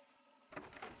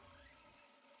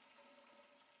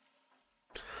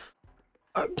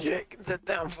 Okay, sit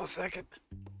down for a second.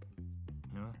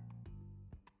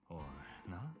 おい、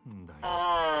なんだよ。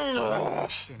 Oh,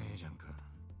 してねえじゃんか。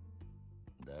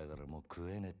だからもう食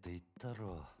えねえって言った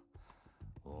ろ。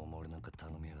大盛りなんか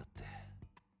頼みやがって。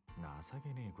情け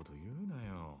ねえこと言うな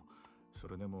よ。そ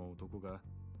れでも男が。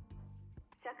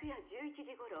昨夜11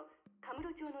時頃、カムロ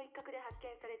町の一角で発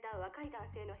見された若い男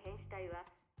性の変死体は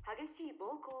激しい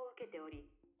暴行を受けており、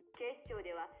警視庁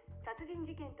では殺人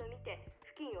事件とみて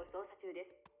付近を捜査中で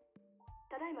す。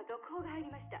ただいま続報が入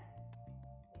りました。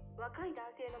若い男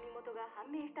性の身元が判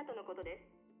明したとのことです。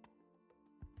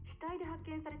死体で発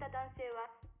見された男性は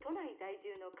都内在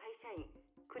住の会社員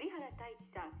栗原太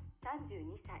一さん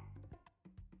32歳。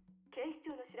警視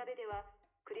庁の調べでは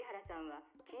栗原さんは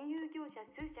金融業者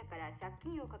数社から借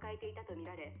金を抱えていたとみ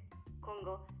られ、今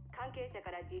後関係者か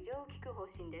ら事情を聞く方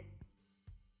針です。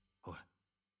おい、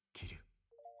桐生。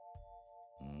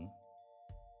ん？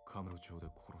カムロ町で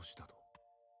殺したと。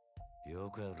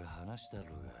よくある話だ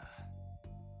ろう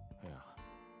が。いや、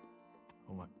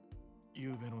お前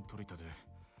昨べの取り立て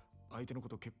相手のこ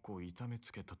と結構痛め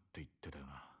つけたって言ってたよ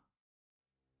な。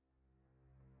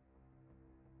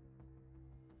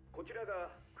こちらが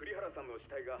栗原さんの死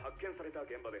体が発見された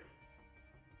現場です。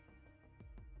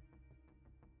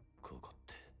ここっ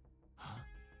て。は？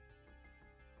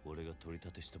俺が取り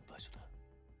立てした場所だ。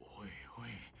おいお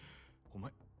い、お前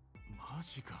マ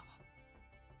ジか。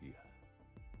いや、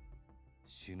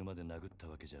死ぬまで殴った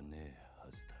わけじゃねえは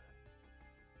ずだ。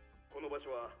この場所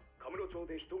はカムロ町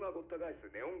で人がごった返す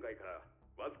ネオン街から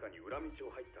わずかに裏道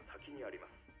を入った先にありま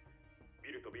す。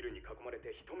ビルとビルに囲まれ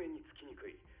て人目につきにく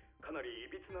い、かなりい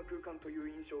びつな空間という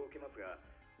印象を受けますが、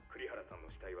栗原さん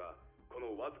の死体はこ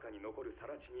のわずかに残る更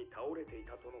地に倒れてい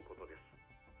たとのことです。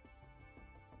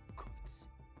こいつ。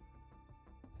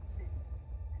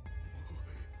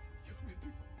やめて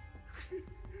くれ。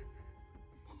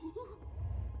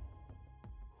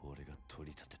俺が取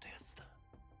り立てたやつだ。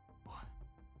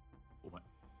お前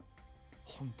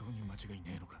本当に間違い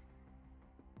ねえのか？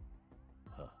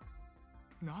はあ。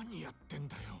何やってん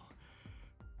だよ。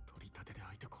取り立てで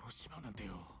相手殺しちまうなんて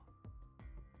よ。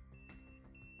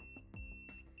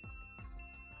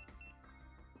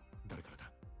誰から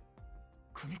だ？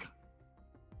組か？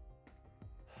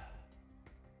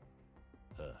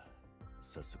ああ、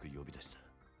早速呼び出した。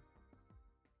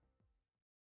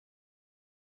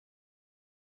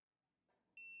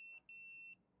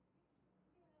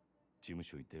事務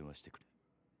所に電話してく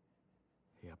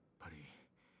れ。やっぱり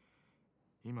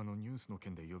今のニュースの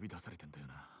件で呼び出されてんだよ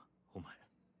な、お前。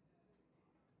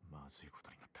まずいこと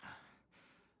になったな。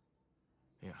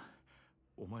いや、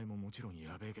お前ももちろん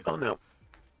やべえけど、 oh no.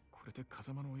 これで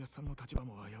風間のおやっさんの立場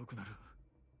も危うくなる。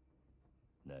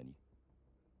何？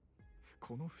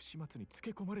この不始末につけ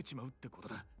込まれちまうってこと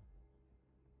だ。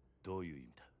どういう意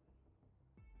味だ？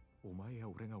お前や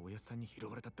俺がおやっさんに拾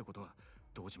われたってことは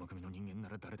堂島組の人間な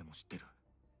ら誰でも知ってる。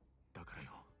だから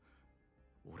よ、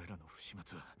俺らの不始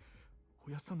末は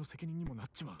おやっさんの責任にもなっ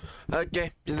ちまう。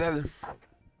Okay, just have them.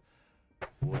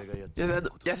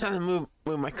 Just have to move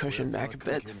my cushion back a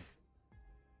bit.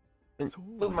 And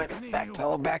move my back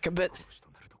pillow back a bit.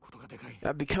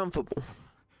 I'd be comfortable.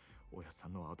 親さ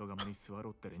んの後釜に座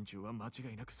ろうって連中は間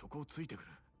違いなくそこをついてくる。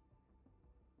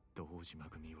堂島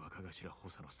組若頭補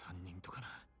佐の3人とかな。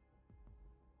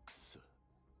くそ。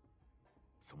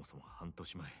そもそも半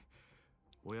年前、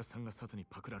親さんが札に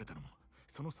パクられたのも、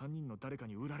その3人の誰か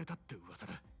に売られたって噂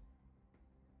だ。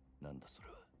なんだそれ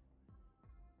は。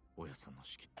親さんの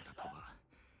仕切ってたとは、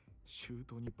周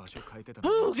到に場所変えてたの。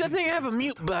Ooh, good thing I have a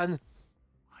mute button.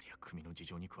 ありゃ組の事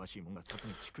情に詳しいもんが札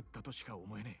にチクったとしか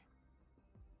思えね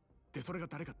え。で、それが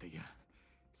誰かっていや、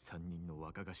3人の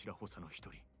若頭補佐の1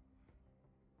人。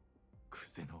ク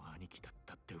ゼの兄貴だっ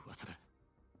たって噂だ。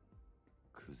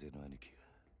クゼの兄貴が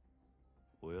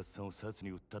おやっさんを札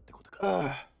に売ったってこと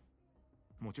か。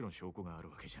もちろん証拠がある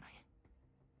わけじゃない。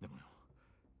でもよ、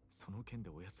その件で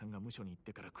おやっさんが無所に行っ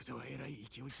てからクゼはえらい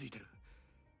勢いついてる。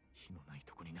火のない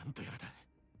とこになんとやらだ。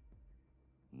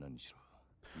何しろ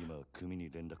今は組に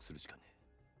連絡するしかね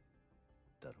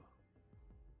え。だろう。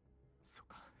そう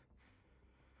か。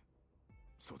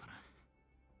そうだな。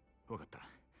わかった。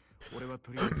俺は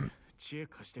とりあえず知恵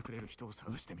貸してくれる人を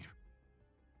探してみる。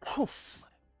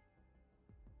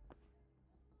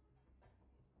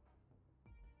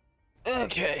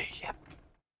Okay, yep.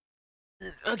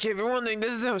 Okay, if you're wondering,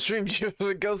 this is how streams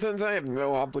usually go since I have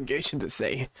no obligation to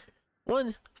say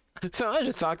one. So I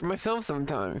just talk to myself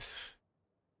sometimes.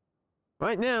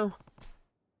 Right now.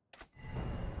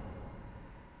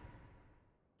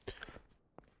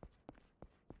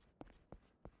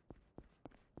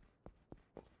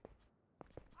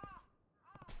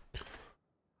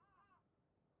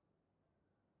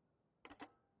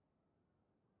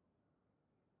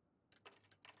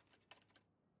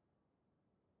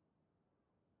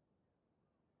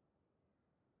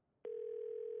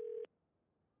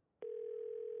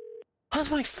 How's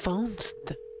my phone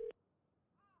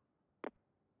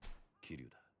桐生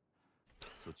だ。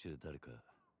そっちで誰か。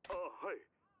あ、はい。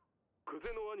ク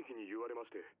ゼの兄貴に言われま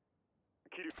して。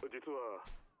桐生、実は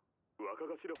若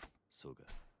頭。そうか。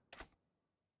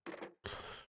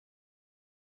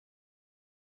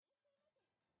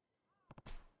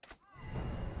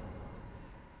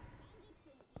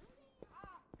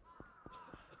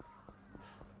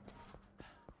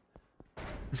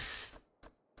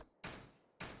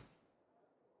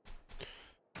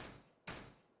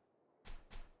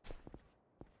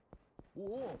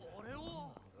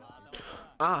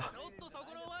Ah,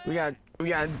 we got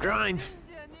grind.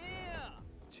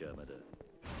 邪魔だ。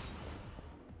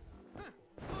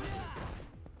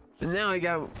 And now I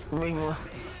got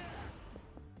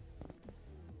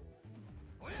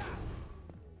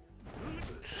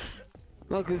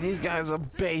look, these guys are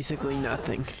basically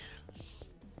nothing.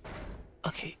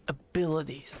 Okay,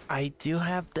 abilities. I do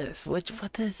have this.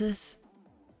 What is this?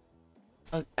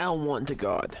 L1 to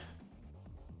God.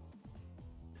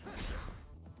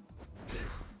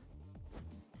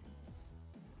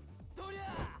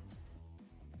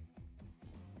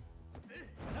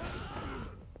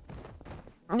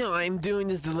 No, I'm doing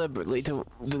this deliberately to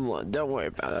don't worry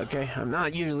about it, okay? I'm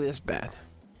not usually this bad.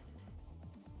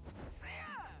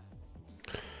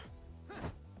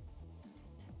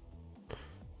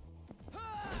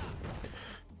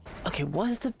 Okay, what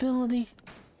is the ability?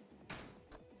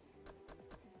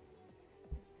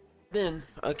 Then,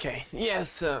 okay,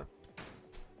 yes,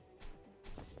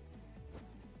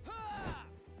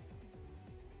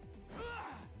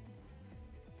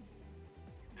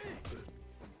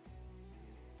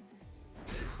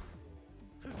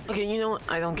 okay, you know what?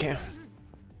 I don't care.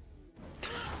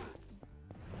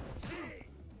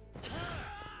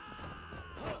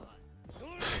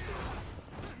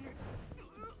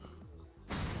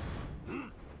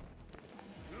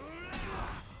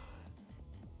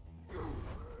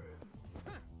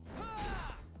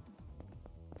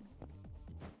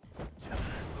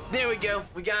 There we go.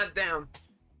 We got it down.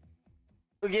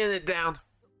 We're getting it down.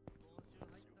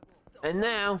 And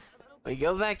now, we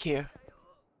go back here.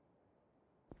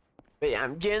 But yeah,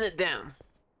 I'm getting it down.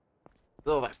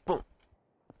 Little like boom.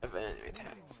 Of enemy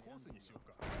attacks.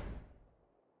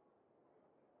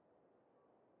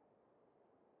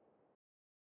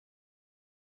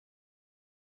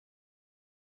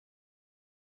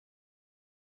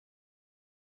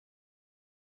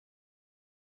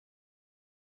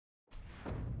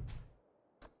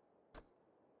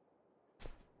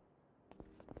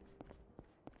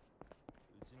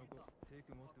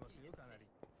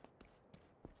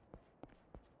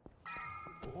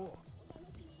 Oh.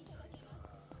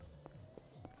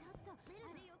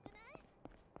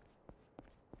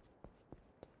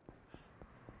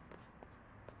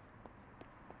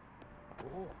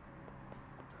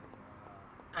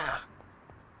 Ah.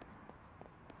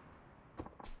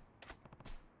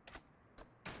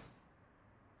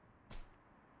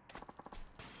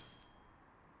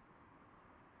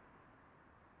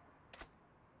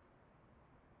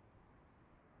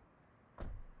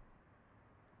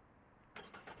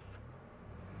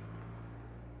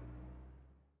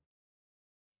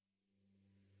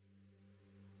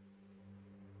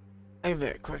 I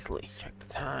very quickly check the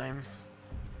time.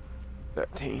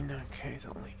 13. Okay, it's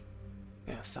only.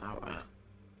 Yes, alright.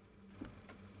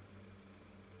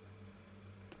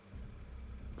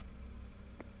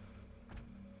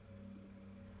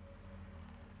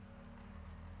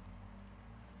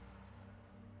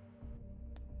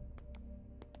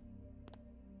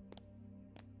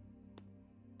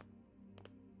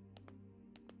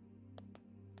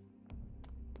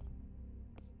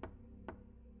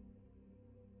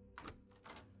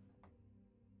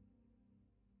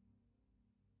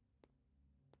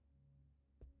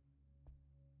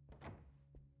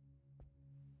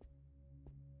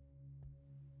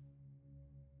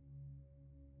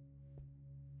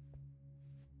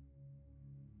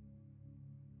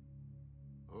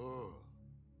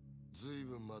ずい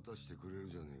ぶん待たしてくれる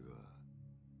じゃね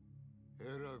えか。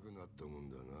偉くなったも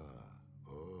んだな。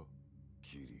おう、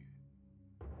キリ。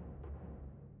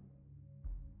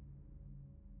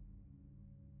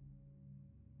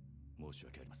申し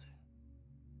訳ありません、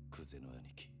クゼの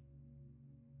兄貴。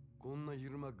こんな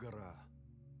昼間から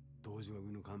東島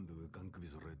組の幹部がガン首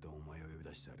揃えてお前を呼び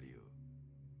出した理由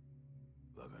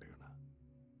わかるよな。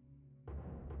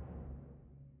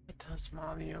I touched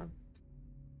Mario.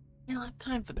 I don't have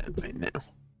time for that right now.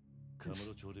 カム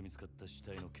ロ町で見つかった死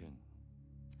体の件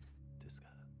ですが。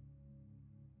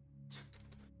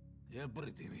やっぱ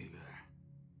りてめえか。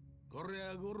こり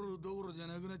ゃゴルどころじゃ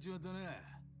なくなっちまったな。なあ、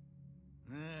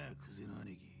クゼの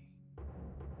兄貴。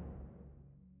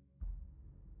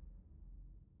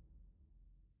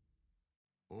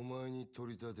お前に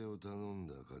取り立てを頼ん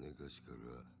だ金貸しから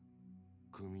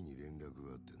組に連絡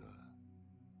があってな。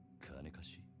金貸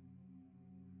し？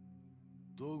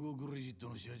東郷クレジット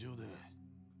の社長だ。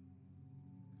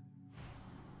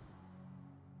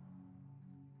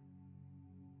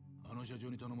あの社長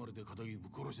に頼まれて仇ぶっ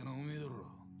殺したのはおめえだろ。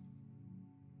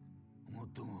もっ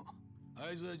とも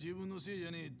あいつは自分のせいじ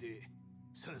ゃねえって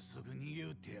早速逃げ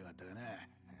打ってやがったがな。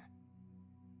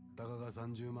たかが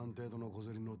30万程度の小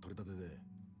競りの取り立てで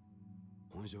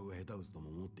本性が下手打つとも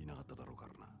思っていなかっただろうか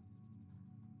らな。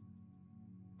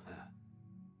はあ、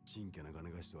ちんけな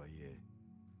金貸しとはいえ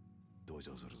同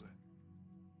情するぜ。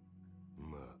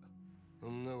まあそ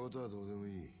んなことはどうでも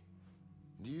いい。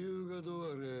理由がど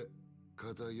うあれ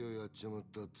仇をやっちまっ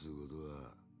たっつうこと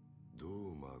はど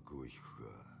う幕を引くか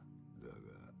だが。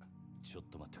ちょっ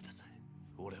と待ってください。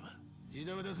俺はジ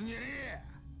タバタすんじゃねえ。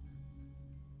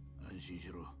安心し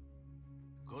ろ。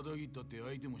仇ったって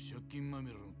相手も借金まみ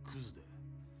れのクズだ。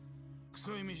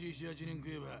臭い飯7、8年食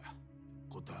えば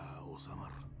事は収ま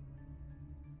る。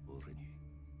俺に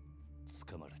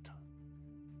掴まれた。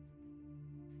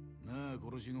なあ、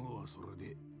殺しの方はそれ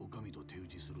でお上と手打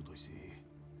ちするとして、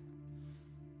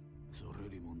それよ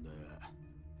り問題は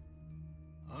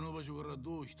あの場所から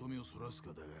どう人目をそらす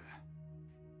かだが。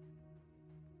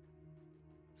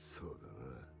そうだな。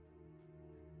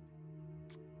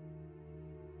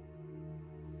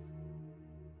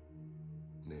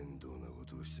面倒なこ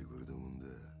とをしてくれたもんだ。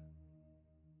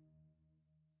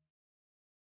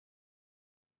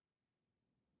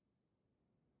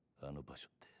あの場所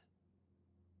って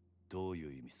どう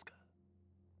いう意味っすか？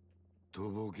と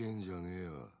ぼけんじゃねえ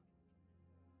わ。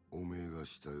おめえが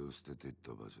死体を捨ててっ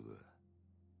た場所だ。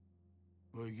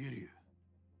おいゲリュウ、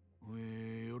おめ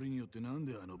えよりによってなん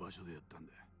であの場所でやったん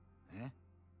だ。え？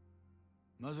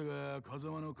まさか風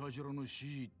間の頭の指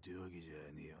示ってわけじゃ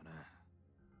ねえよな。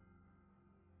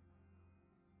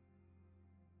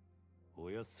お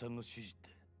やっさんの指示って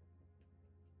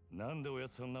なんでおやっ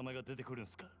さんの名前が出てくるん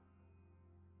すか？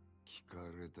聞か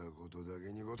れたことだ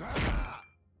けに答え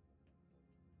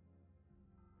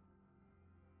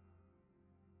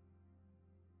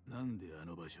ろ。なんであ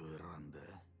の場所を選んだ？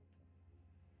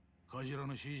頭の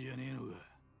指示じゃねえのか。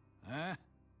あ？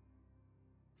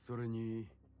それに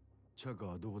チャカ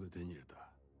はどこで手に入れた？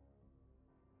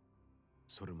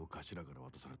それも頭から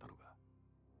渡されたのか。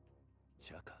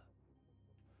チャカ、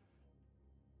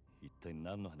一体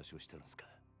何の話をしてるんですか？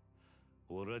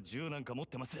俺は銃なんか持っ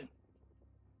てません。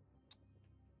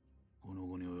この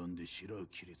後に及んで白を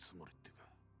切りつもりってか。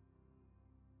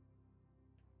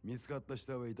見つかった死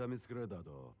体は痛めつけられた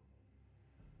後、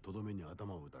とどめに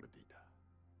頭を撃たれていた。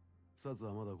殺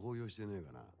はまだ公表してねえ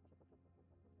かな。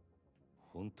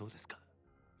本当ですか？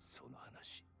その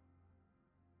話。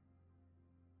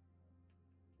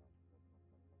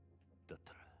だっ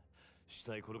たら死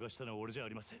体転がしたのは俺じゃあ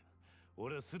りません。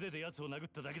俺は素手で奴を殴っ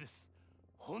ただけです。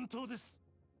本当です。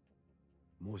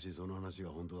もしその話が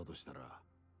本当だとしたら、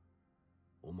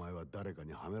お前は誰か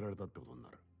にはめられたってことにな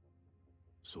る。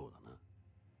そうだな。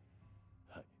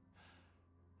はい。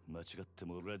間違って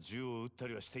も俺は銃を撃った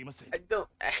りはしていません。I don't.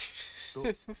 と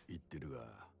言ってるが、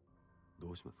ど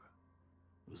うしますか。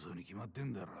嘘に決まって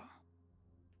んだろ。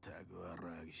たくわ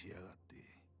らぎしやがっ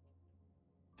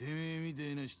て。てめえみた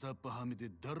いな下っ端はめて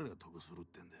誰が得するっ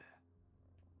てんだ。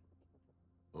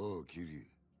おうキリ、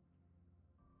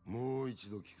もう一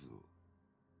度聞くぞ。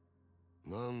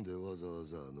なんでわざわ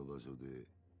ざあの場所で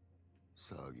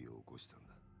騒ぎを起こしたん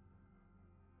だ。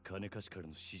金貸しからの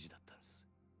指示だったんです。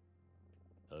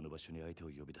あの場所に相手を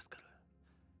呼び出すから、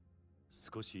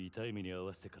少し痛い目に遭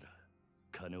わせてから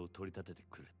金を取り立てて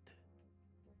くれって。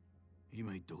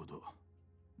今言ったこと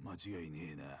間違い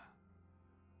ねえな。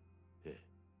ええ。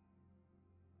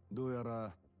どうや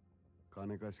ら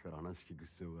金貸しから話聞く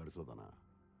必要がありそうだな。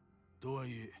とは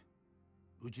いえ、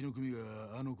うちの組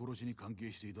があの殺しに関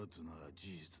係していたっていうのは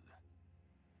事実だ。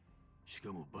し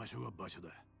かも場所が場所だ。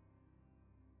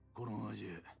このままじゃ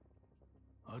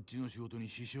あっちの仕事に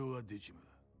支障が出ちまう。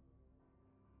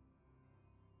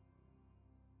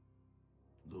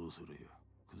どうするよ、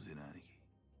クゼな兄貴。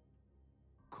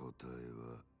答え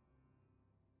は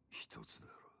一つだ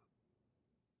ろう。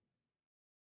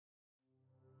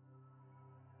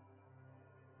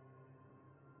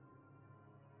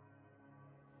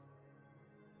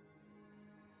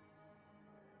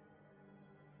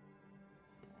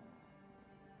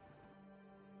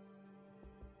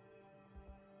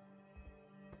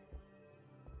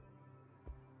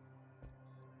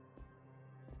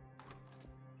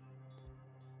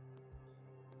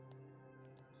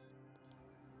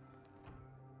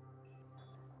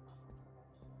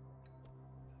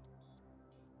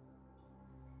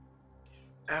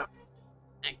Oh,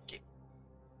 thank you.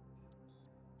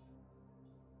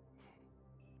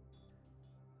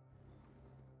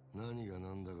 何が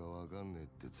何だかわかんねえ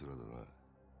って面だな。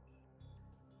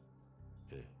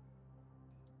え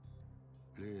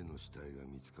え。例の死体が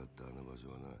見つかったあの場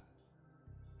所はな、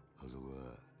あそこ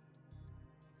は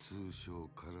通称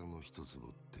空の一坪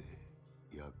っ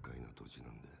て厄介な土地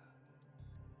なんだよ。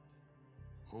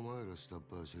お前ら下っ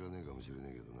端は知らねえかもしれね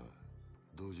えけどな、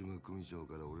堂島組長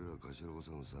から俺ら頭補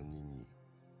佐の3人に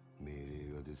命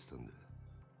令が出てたんだ。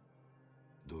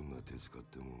どんな手使っ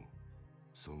ても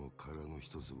その空の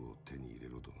一坪を手に入れ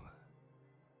ろとな。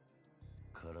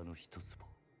空の一坪。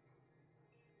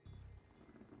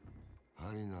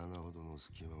針の穴ほどの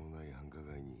隙間もない繁華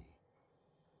街に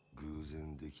偶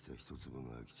然できた一坪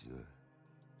の空き地だ。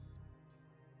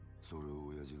それを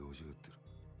親父が欲しがってる。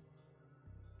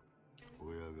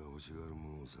親が欲しがる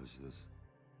ものを差し出す。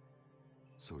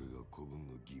それが子分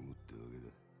の義務ってわけ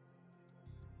だ。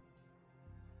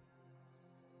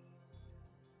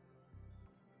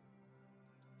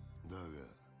だが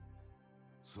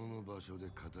その場所で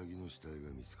堅気の死体が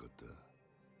見つかっ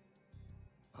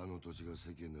た。あの土地が世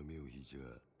間の目を引いちゃ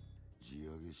地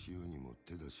上げしようにも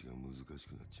手出しが難し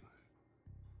くなっちまう。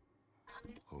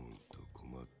ほんと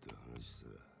困った話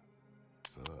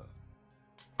さ。あ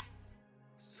あ。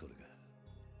それが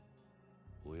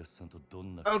おやっさんとど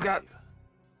んな Oh 関 God. 係が。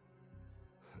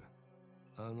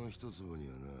あの一坪に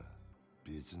はな、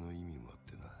別の意味もあっ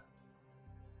てな。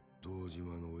堂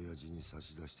島の親父に差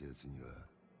し出したやつには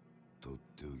とっ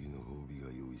ておきの褒美が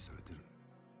用意されてる。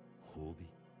褒美？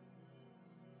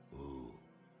おう。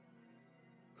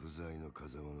不在の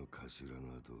風間の頭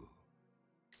の後、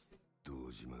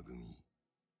堂島組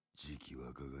次期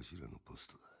若頭のポス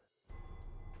トだ。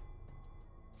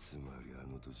つまりあ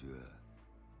の土地は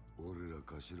俺ら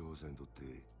頭補佐にとって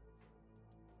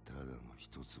ただの一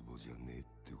坪じゃねえっ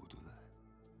てことだ。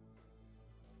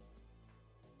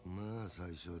まあ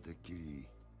最初はてっきり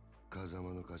風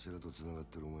間の頭とつながっ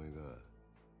てるお前が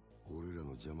俺ら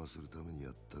の邪魔するために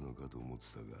やったのかと思って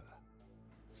たが、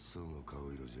その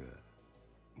顔色じゃ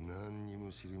何に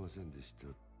も知りませんでしたっ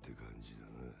て感じだ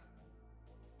な。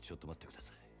ちょっと待ってくだ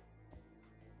さい。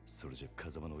それじゃ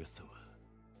風間のお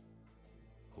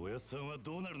やっさんは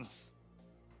どうなるんです？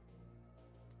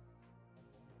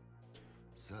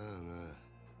さあな。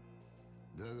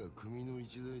だが組の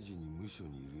一大事に無所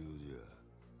にいるようじゃ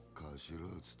頭は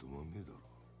務まんねえだろ。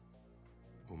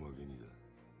おまけにだ、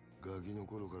ガキの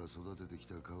頃から育ててき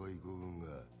た可愛い子分が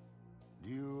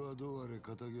理由はどうあれ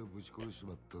仇をぶち殺しち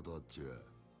まったとあっちゃ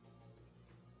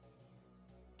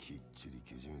きっちり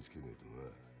けじめつけねえと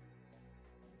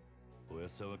な。おやっ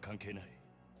さんは関係ない。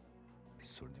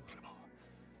それで俺も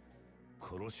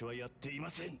殺しはやっていま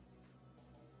せん。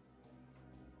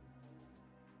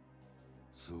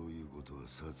そういうことは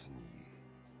殺に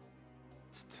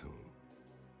つっても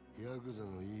ヤクザ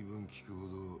の言い分聞くほ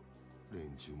ど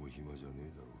連中も暇じゃね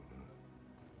えだろう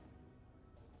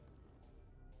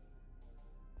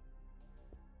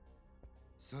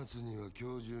な。殺には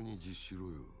今日中に実しろ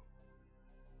よ。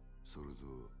それ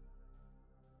と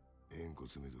縁故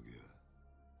詰めとけや。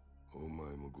お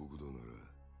前も極道なら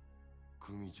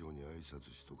組長に挨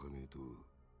拶しとかねえと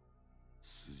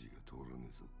筋が通らね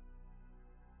えぞ。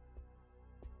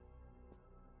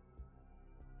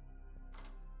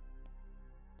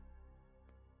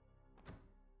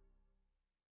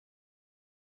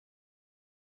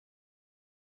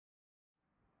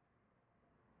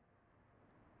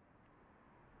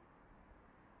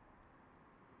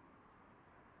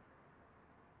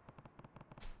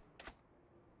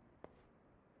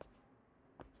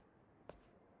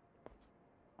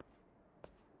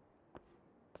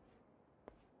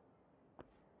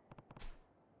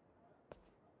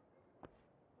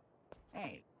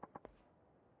Hey.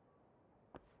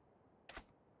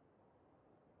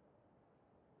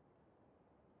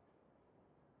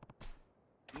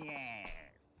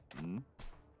 Yes. Hmm?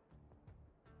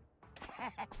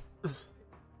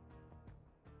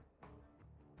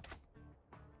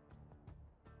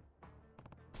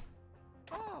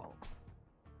 Oh.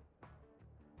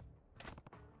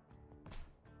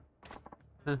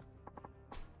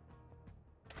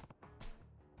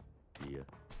 Yeah.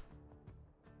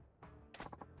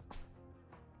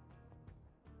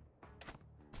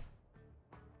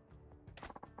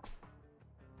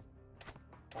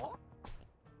 Oh?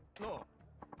 No.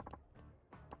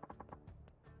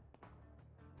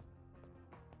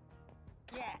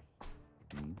 Yes.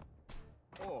 Hmm?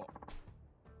 Oh.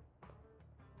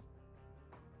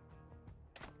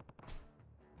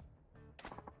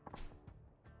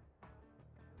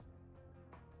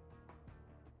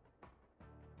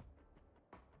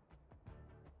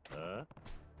 Huh?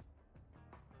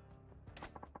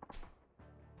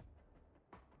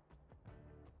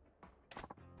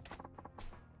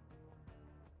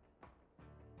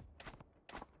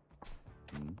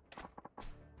 Hmm?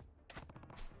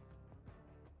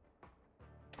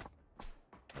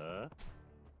 Huh?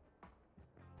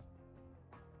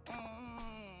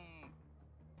 Mm.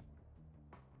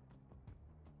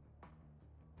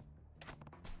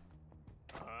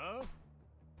 Huh?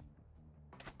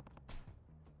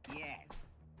 Yes.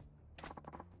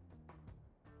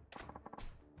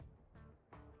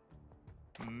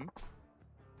 Hmm?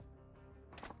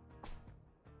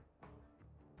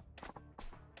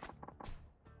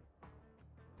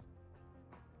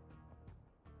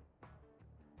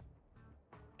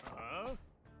 Huh?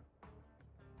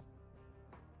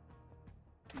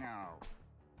 No.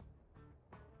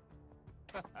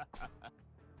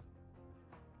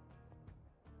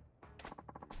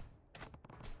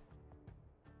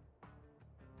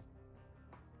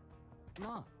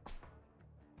 No.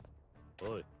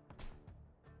 おい。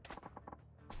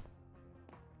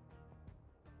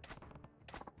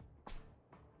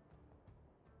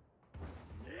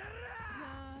さ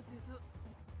てと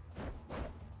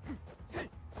せい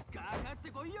かかっ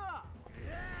てこいよ。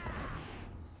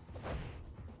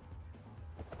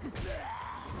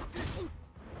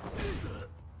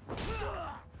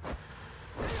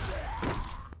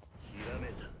ひらめ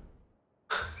いた。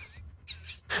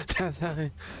That's how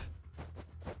I...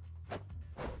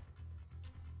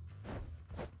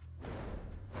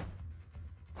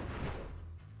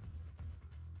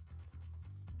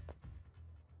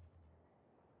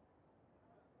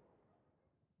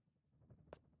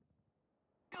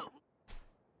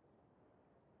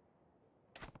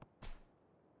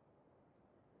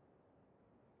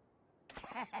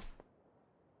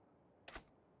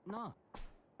 No.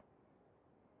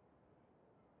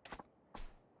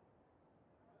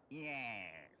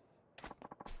 Yes.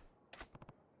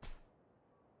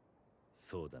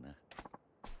 そうだな。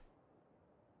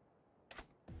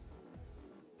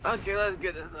Okay, let's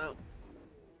get this out.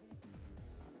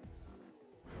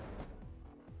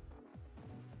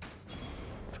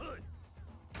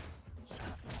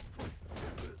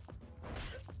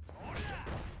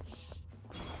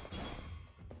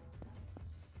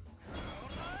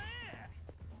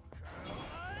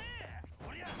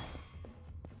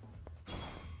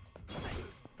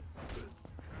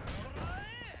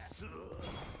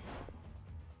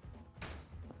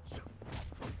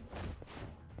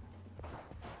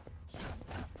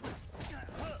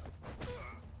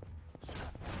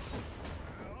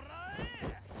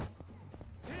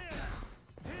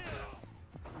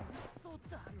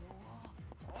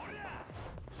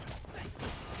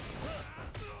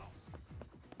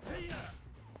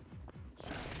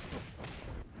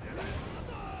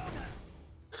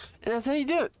 And that's how you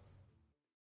do it.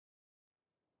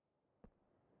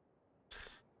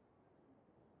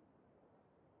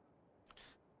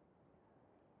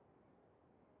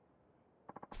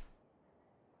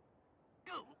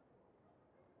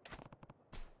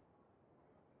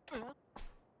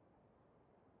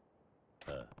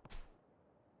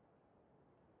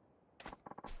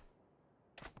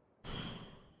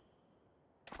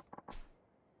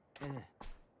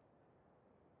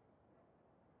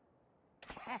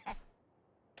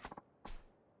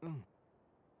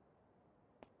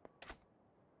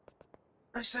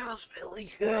 That sounds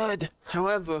really good.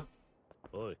 However,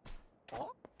 Oi.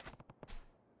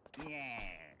 Yes.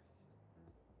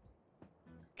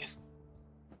 guess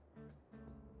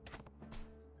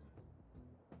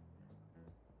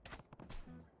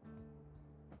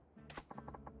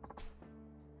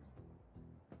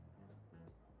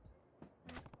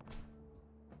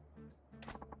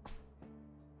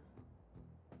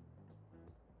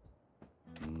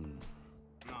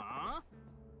Huh?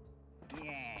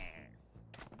 Yes.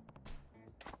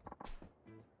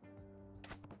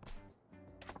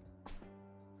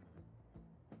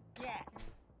 Yes.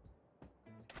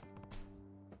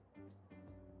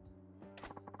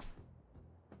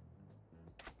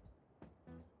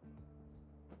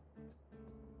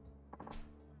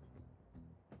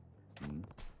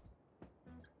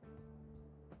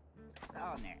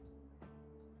 So ne.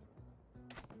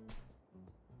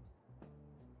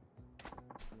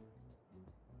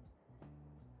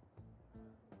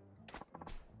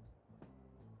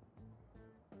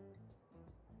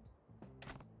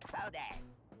 So des.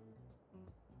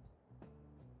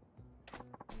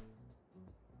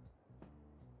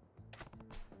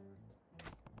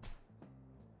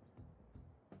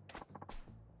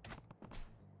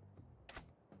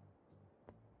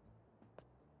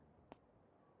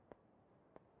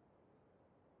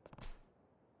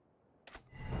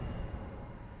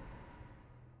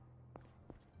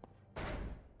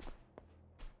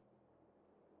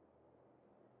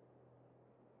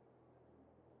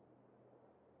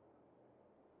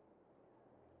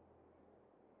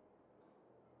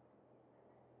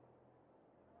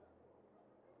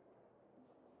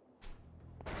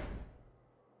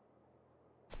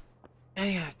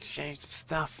 I gotta change the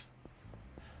stuff.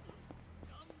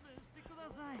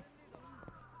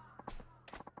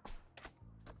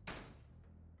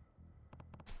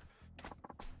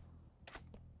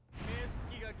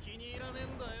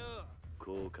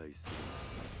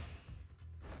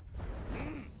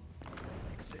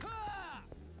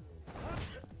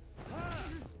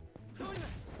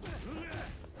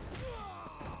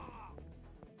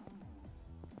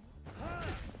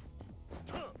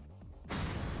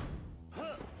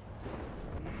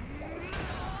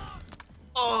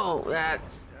 Oh, that.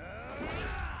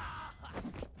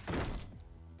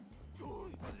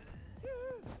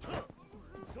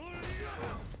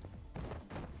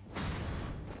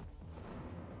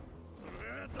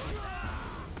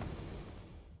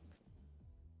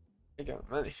 I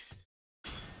got money.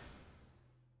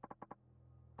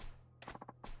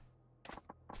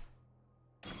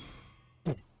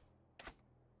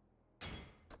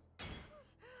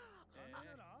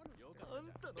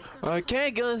 Okay,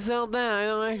 gonna sell that. I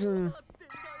don't actually.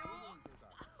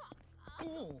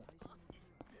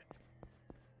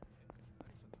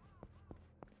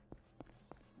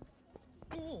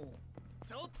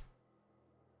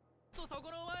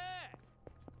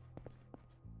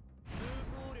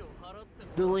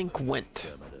 Delinquent.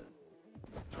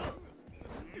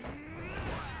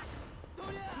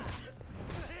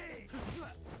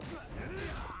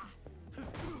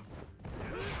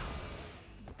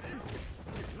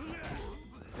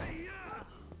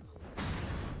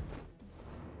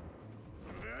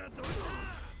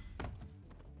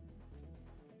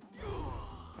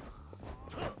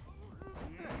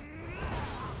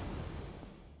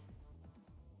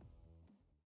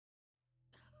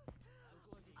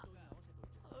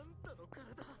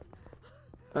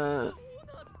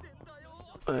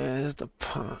 Where's the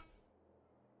pot?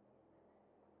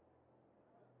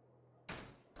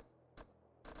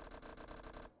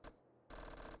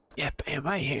 Yep, am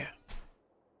I here?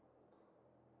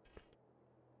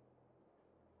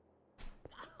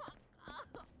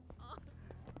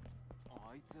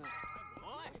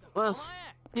 Well,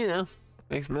 you know,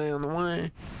 makes money on the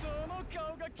wine.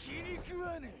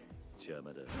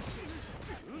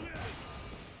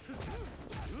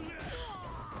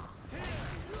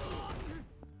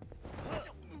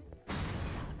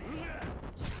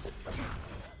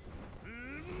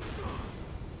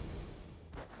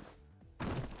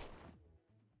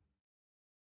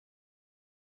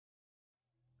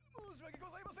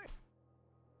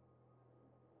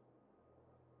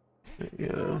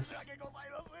 Yeah.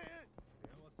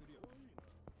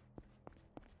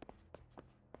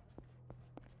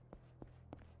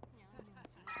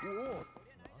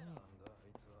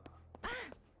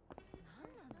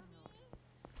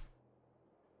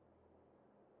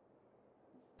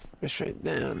 Straight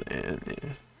down and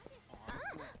yeah.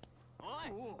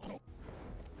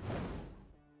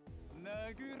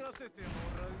 殴らせても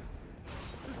らう。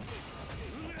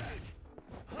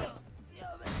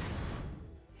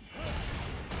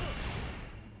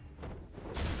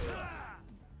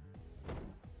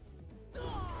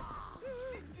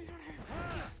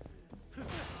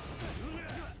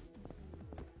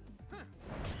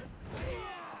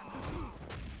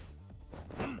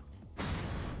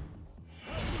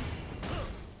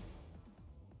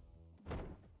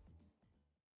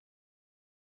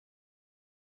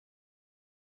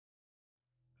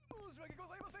申し訳ご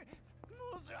ざいません。申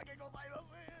し訳ございませ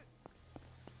ん。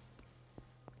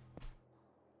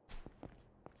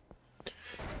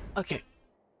 Okay.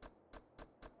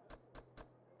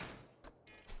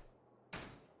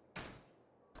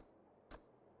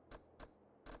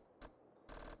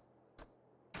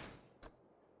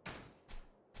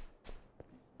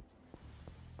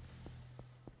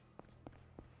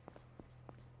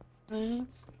 Mm.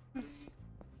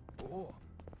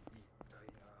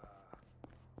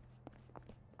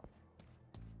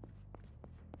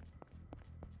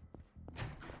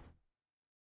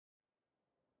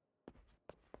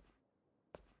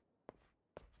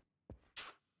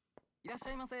 いらっし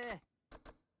ゃいませ。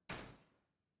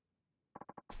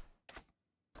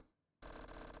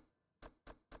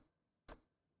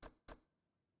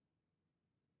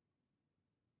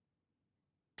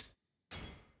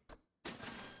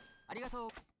ありがとう。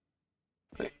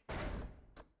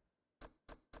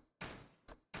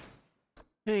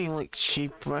 Any like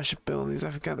cheap rush abilities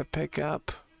I forgot to pick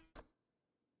up.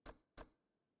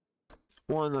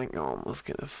 One I can almost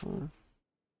get a full.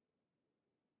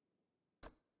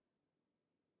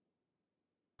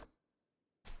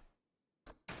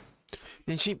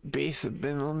 Any cheap base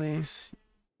abilities?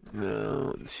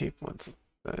 No, the cheap ones.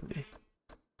 Funny.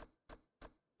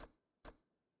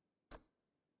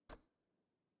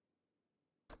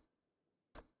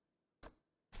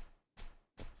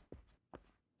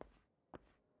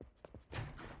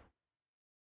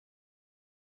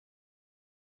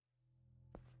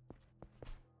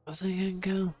 Was I gonna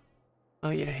go? Oh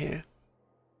yeah, here.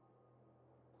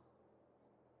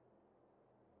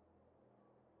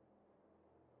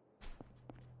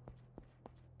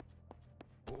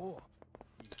 Oh.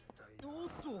 おっ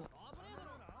と。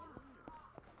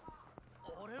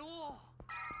あれを。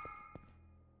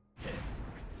って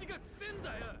口がくせん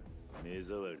だよ。目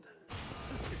障りだ。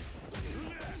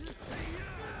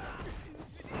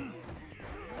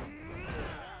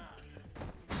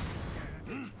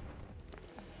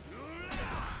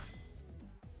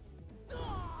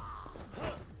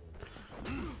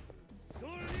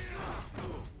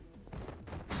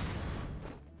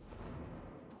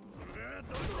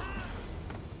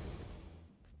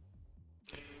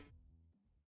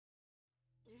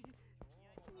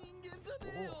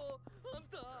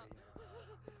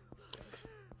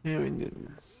Yeah, we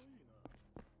didn't.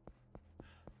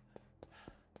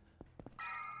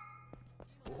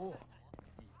 Oh.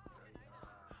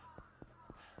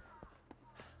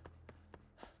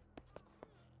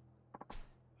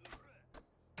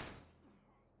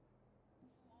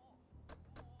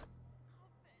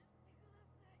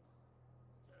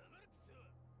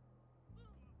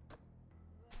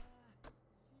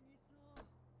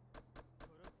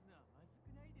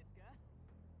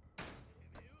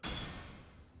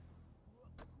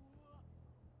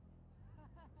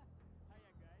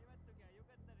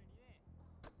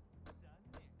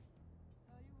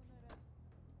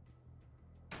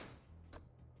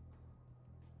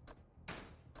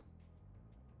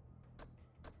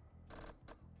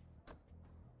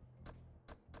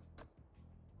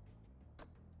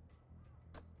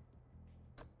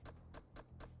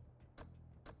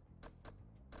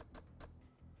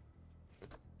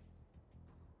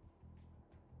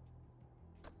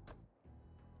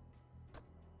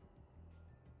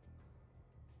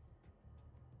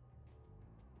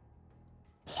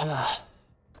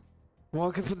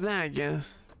 Walking for that, I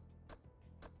guess.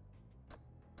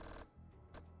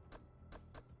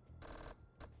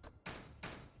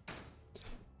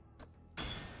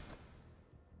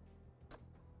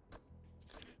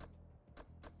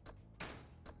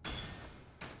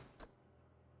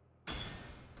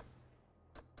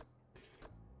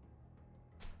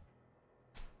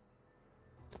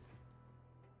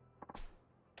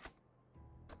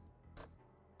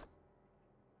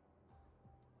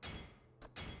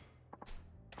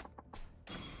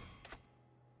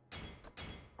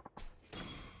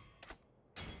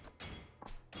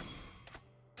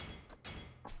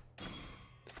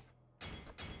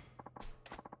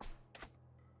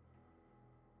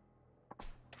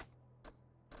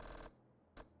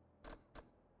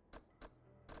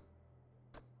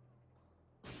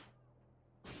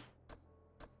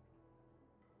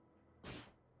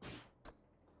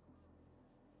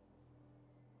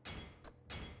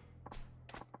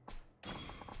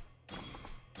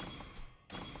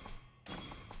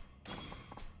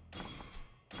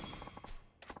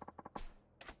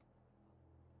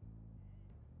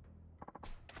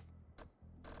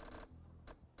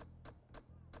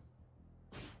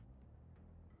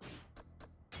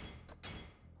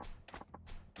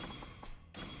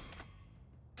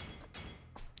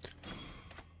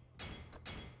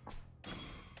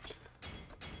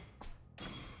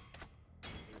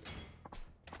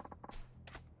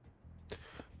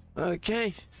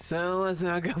 Okay, so let's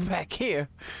now go back here.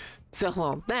 Sell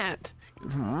all that.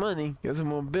 Get some money. Get some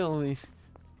more abilities.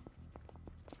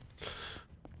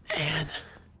 And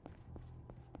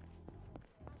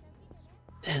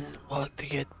then work to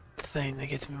get the thing that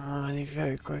gets me more money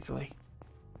very quickly.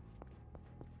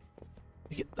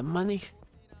 We get the money.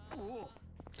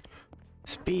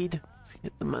 Speed.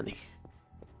 Get the money.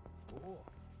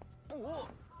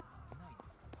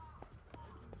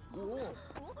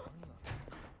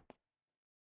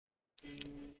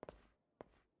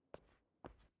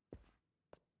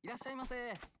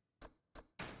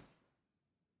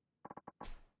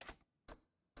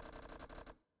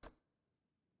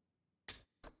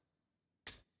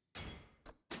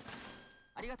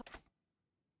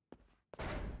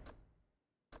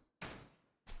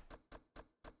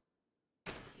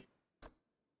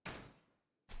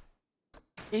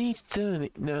 Any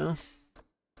 30? No.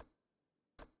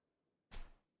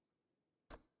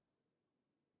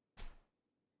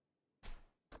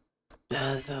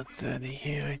 There's a 30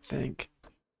 here, I think.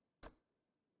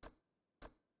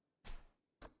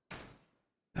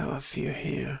 There are a few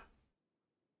here.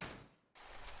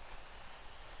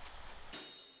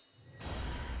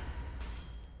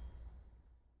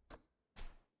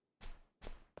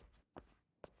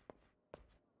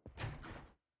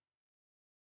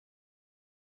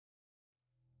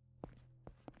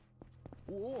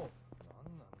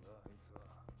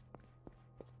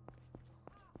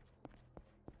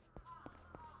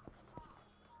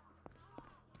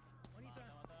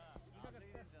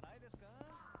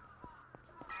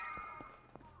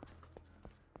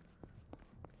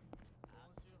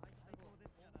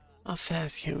 How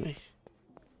fast can we?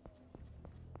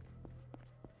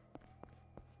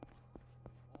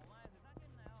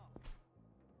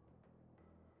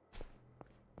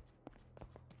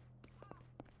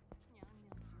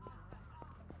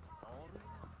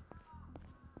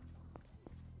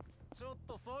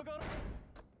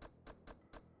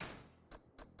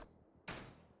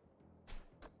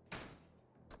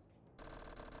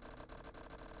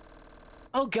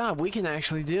 Oh god, we can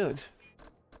actually do it.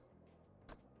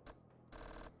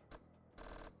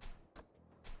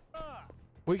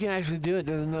 We can actually do it.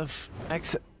 There's enough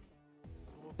exit.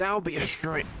 That'll be a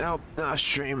stream. That'll not a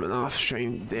stream, an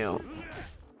off-stream deal.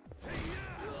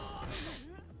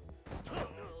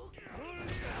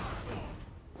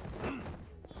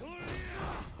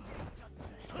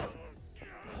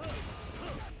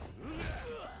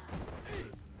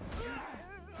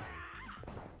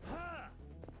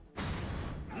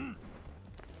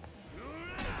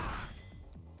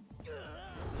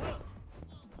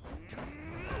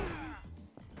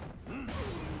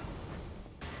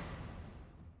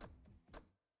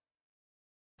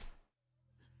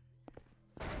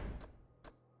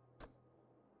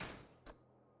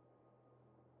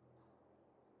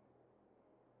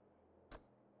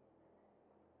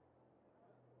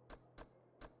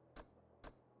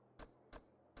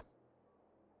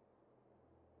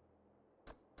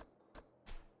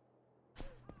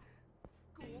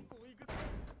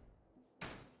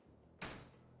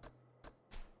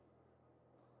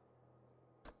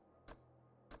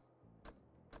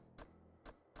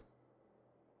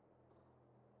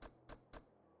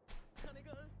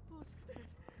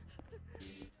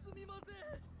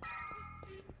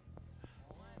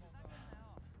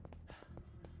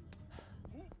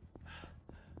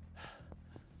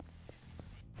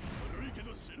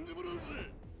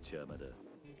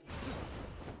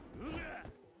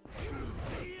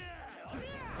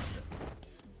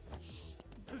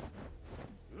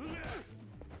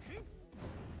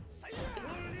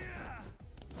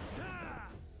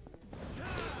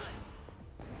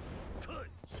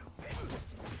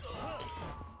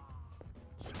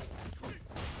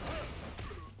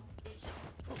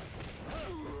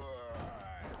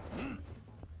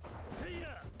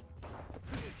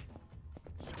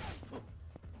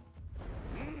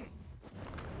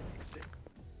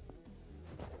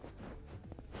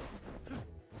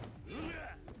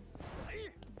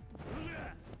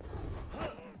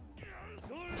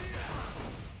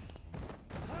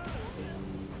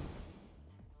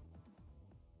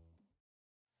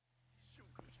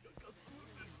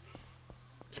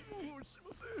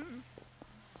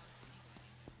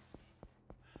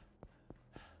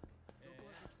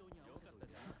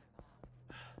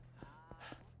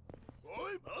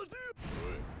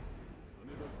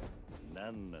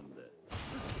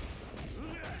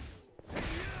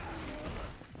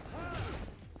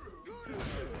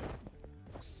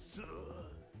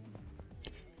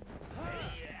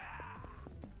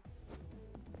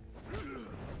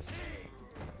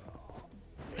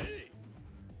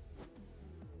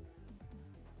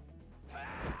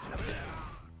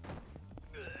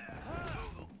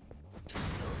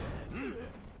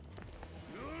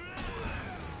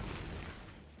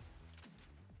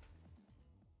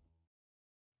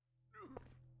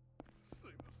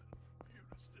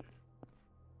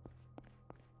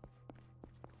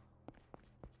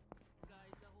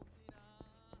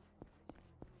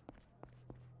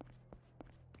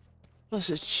 What's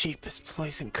the cheapest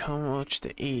place in Komoch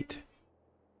to eat?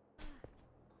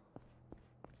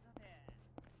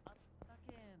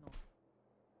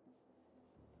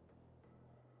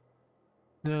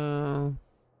 No.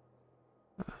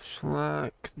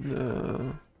 Schlack,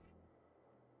 no.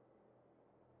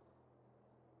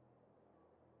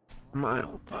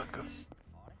 Mile Buckham.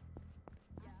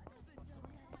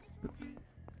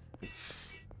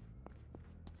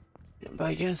 But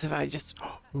I guess if I just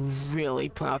really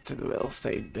plow through the real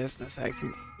estate business, I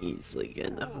can easily get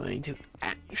enough money to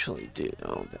actually do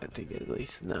all that to get at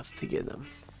least enough to get them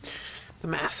the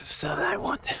massive stuff that I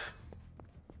want.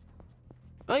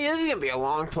 Oh yeah, this is gonna be a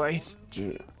long place.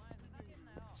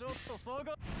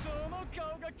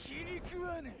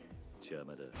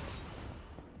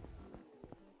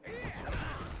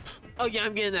 Oh yeah,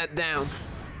 I'm getting that down.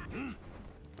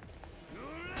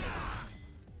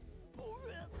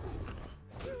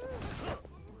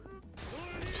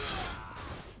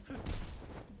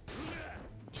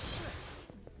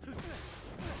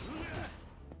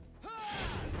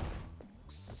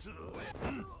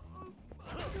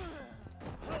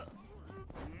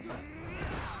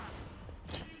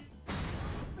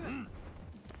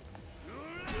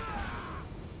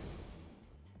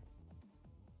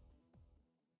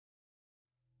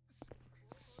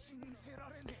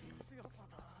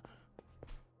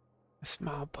 The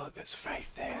small bugger's right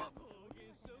there.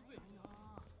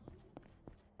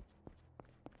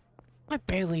 I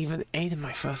barely even ate in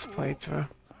my first playthrough.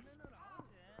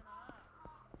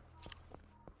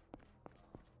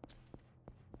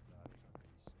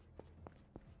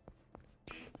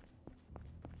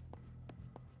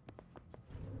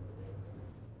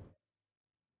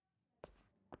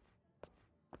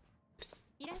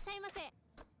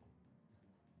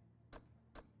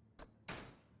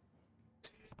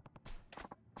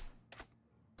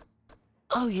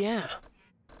 Oh yeah.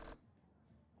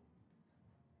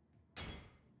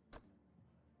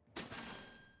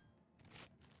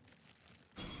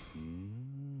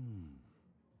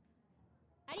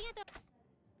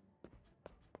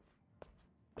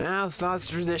 Now it's not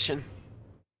tradition.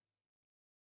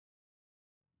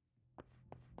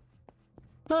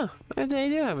 Huh, they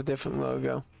do have a different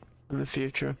logo in the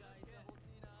future.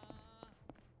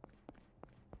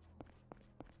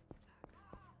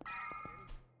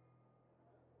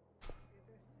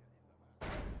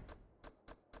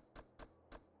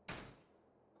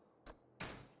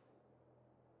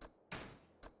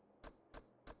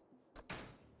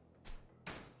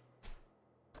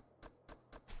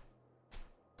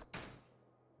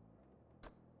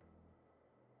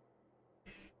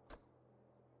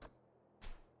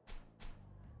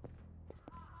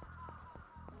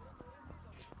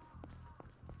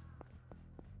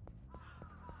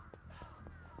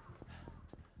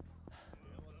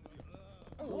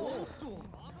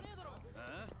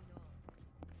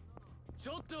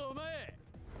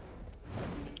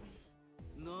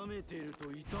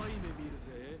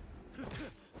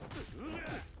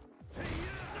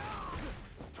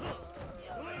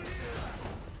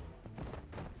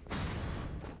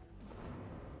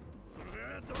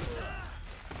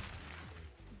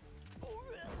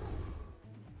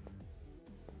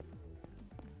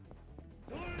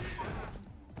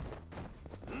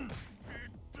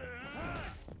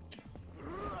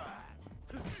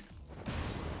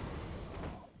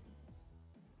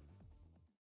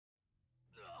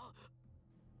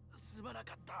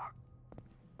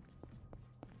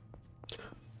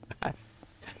 I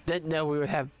didn't know we would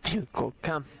have musical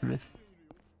accompaniment.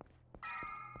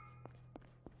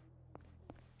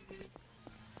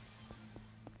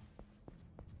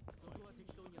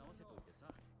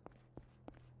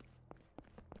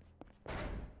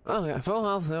 Oh yeah, full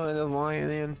health, no end of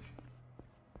lion in.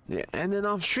 Yeah, and then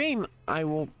off stream I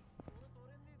will.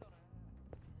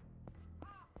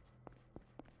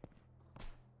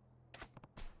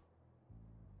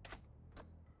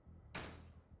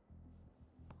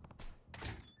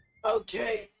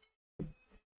 Okay.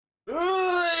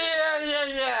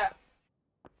 Yeah.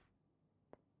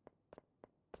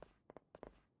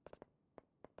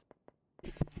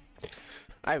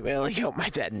 I really hope my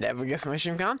dad never gets my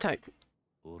stream contact.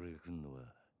 俺が来んのは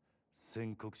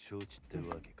宣告承知って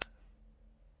わけか。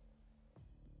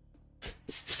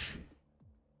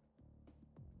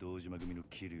堂島組の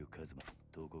桐生一馬、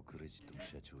東国クレジットの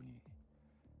社長に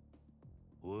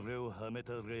俺をはめ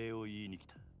た礼を言いに来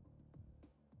た。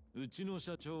うちの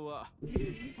社長は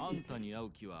あんたに会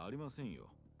う気はありませんよ、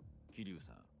桐生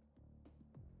さん。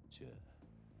じゃあ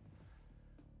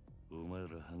お前ら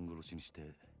半殺しにして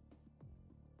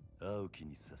会う気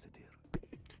にさせてやる。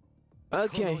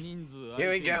Okay,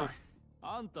 here we go.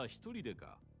 あんた一人で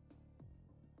か。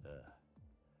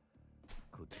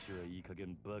こっちはいい加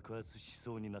減爆発し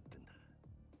そうになってんだ。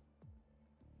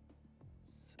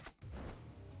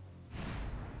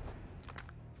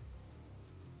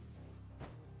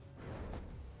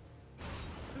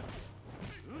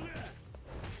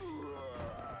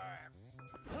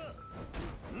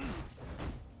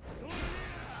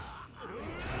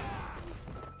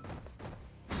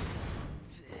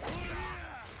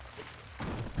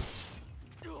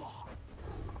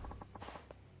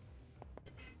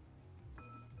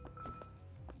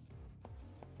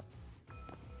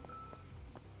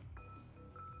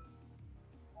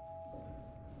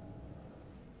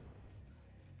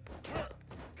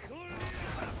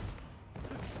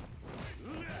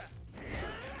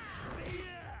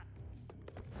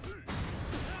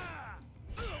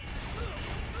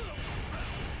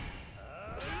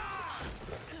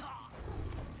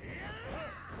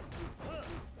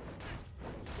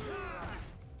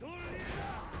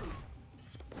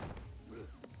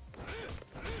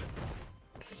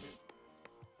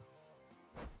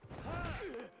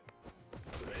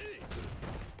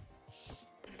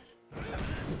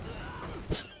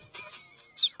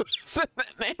Send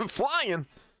that man flying.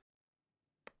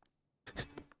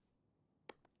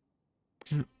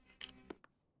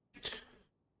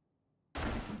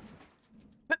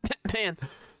 That man.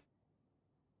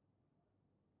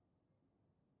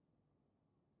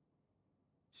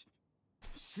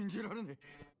 信じられね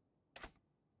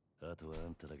え。あとはあ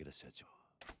んただけだ、社長。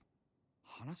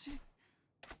話？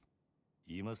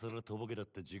今さらとぼけだっ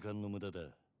て時間の無駄だ。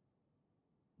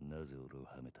なぜ俺を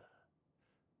はめた？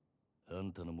あ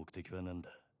んたの目的は何だ？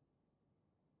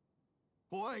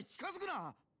おい、近づく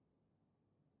な！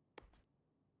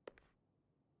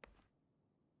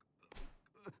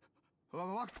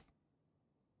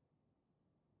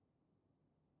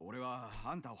俺は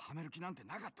あんたをはめる気なんて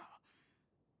なかった。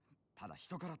ただ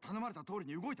人から頼まれた通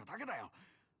りに動いただけだよ。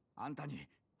あんたに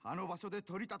あの場所で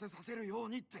取り立てさせるよう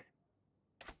にって。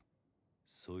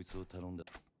そいつを頼んだ。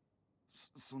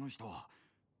その人は。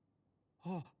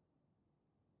あ。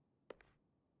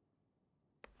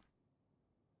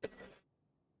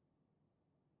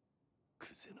ク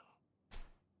ゼの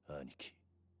兄貴。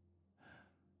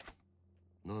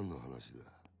何の話だ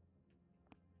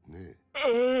ねえ。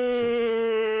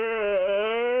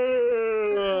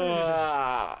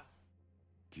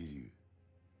桐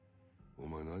生、お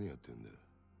前何やってんだよ。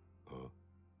あ？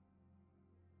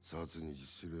殺に実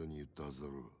するように言ったはずだ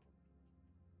ろう。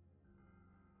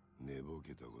寝ぼ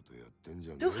けたことやってんじ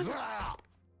ゃねえぞ。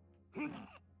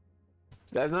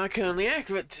That's not currently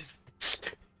accurate.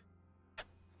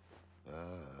 ああ、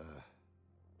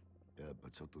やっぱ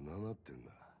ちょっとなまってん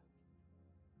な。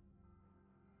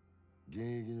現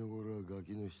役の頃はガ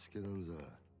キのしつけなんざ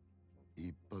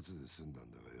一発で済んだん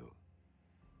だがよ。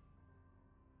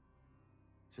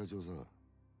社長さん、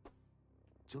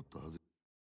ちょっと外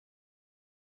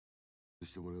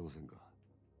してもらえませんか。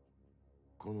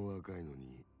この若いの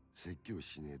に説教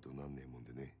しねえとなんねえもん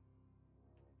でね。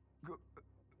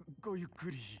ごゆっく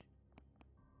り。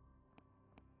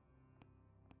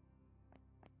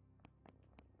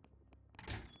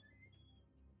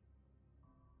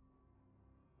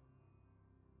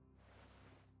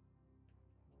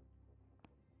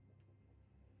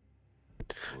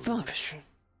Rubbish.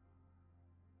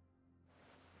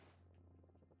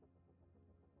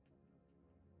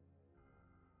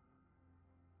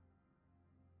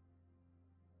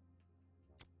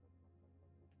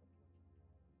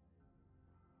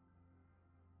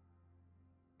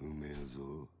 うめえ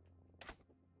ぞ。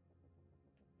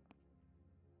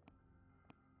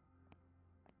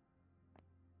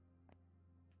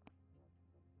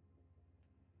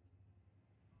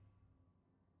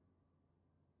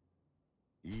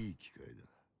いい機会だ。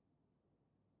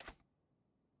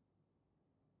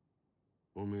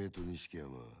おめえと錦山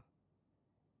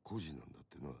孤児なんだっ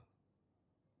てな。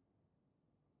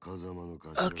風間の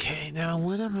頭。Okay, now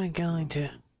what am I going to?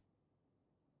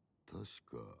 確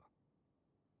か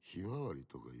ひまわり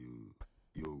とかいう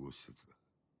養護施設だ。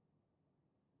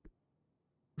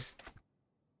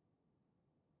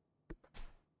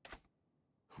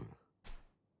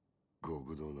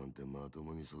極道なんてまと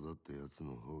もに育ったやつ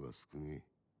の方が少ねえ。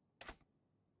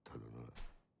ただな、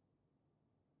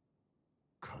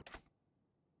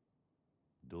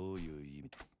どういう意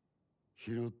味？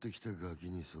拾ってきたガキ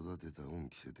に育てた恩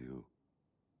着せてよ。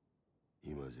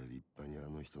今じゃ立派にあ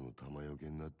の人の玉よけ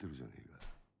になってるじゃねえ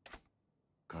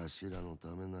か。頭のた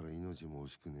めなら命も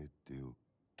惜しくねえってよ。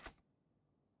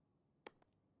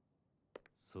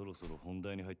そろそろ本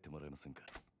題に入ってもらえませんか。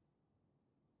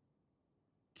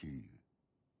桐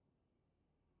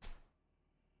生、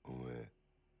お前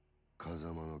風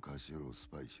間の頭をス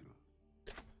パイしろ。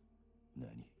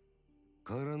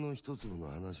殻の一粒の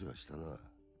話はしたな。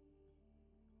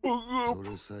そ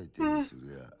れさえ手にす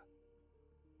りゃ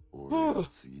俺は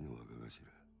次の若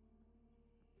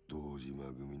頭堂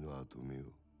島組の跡目よ。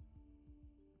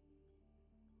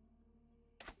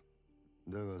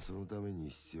だがそのために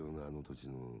必要なあの土地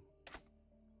の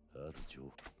ある情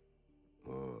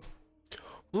報。あ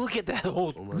あ。Look at that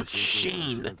old お前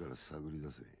machine. だから探り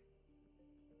出せ。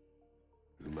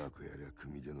うまくやりゃ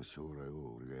組での将来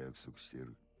を俺が約束してや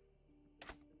る。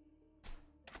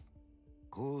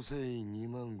構成員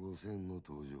25000の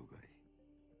登場会。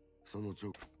そのそ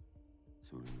れ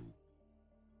に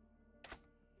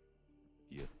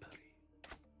やっぱり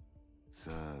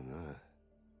さあな、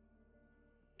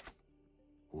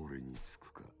俺につ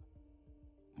くか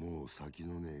もう先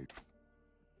のねえ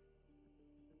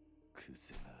ク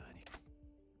セな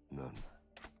兄。なんだ。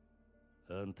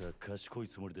あんた賢い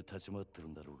つもりで立ち回ってる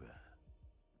んだろうが、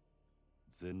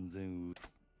全然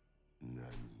何？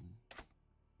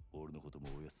俺のことも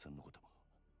おやっさんのこと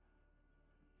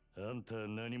もあんたは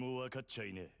何も分かっちゃ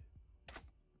いねえ。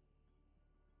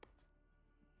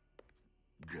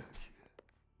ガキが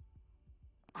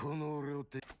この俺を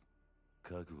覚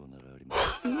悟ならありま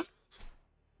す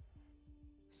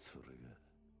それが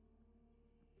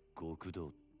極道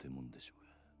ってもんでしょう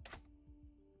が。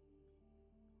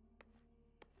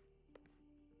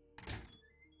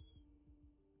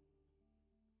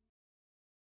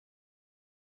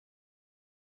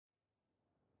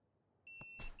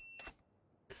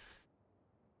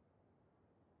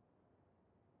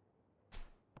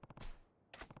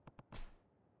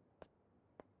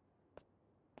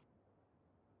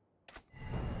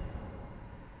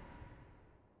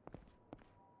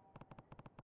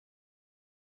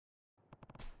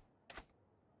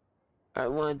I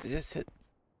wanted to just hit.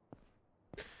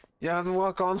 You have to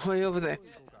walk all the way over there.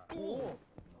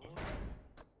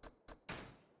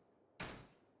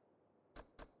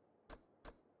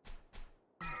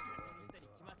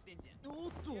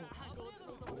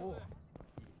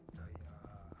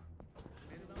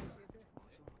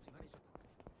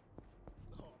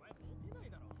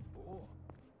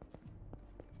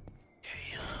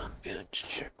 Okay, I'm gonna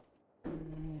check.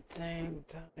 Thing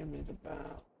time is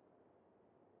about.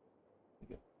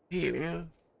 Here,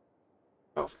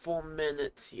 about 4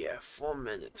 minutes. Yeah, 4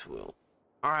 minutes. We'll.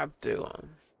 I have to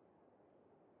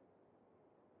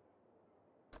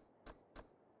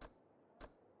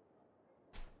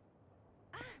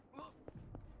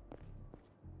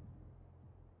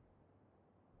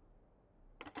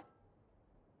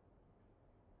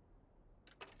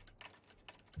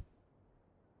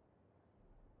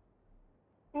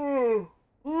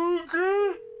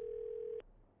okay.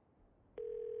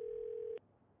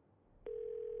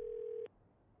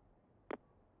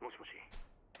 もしもし。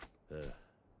ああ、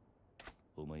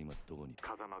お前今どこに？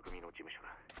風間組の事務所だ。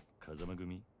風間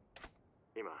組？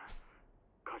今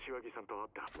柏木さんと会っ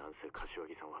た。なんせ柏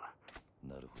木さんは。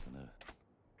なるほどな。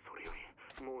それよ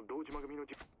りもう堂島組のあ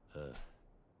あ、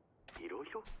いろい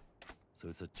ろ。そ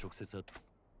いつは直接会っ。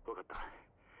分かっ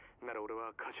た。なら俺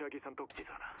は柏木さんと実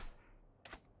はな。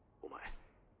お前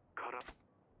から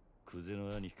クゼ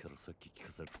の兄貴からさっき聞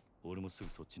かされ。俺もすぐ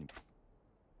そっちに。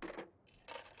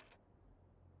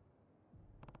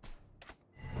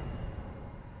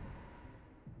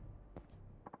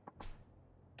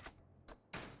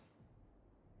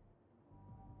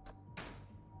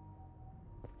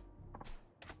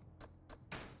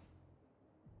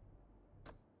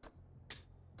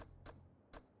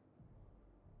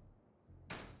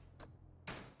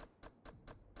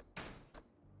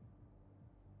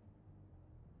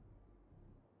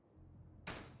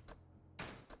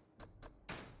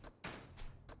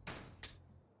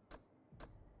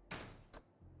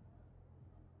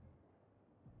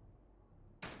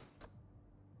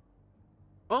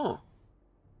Oh.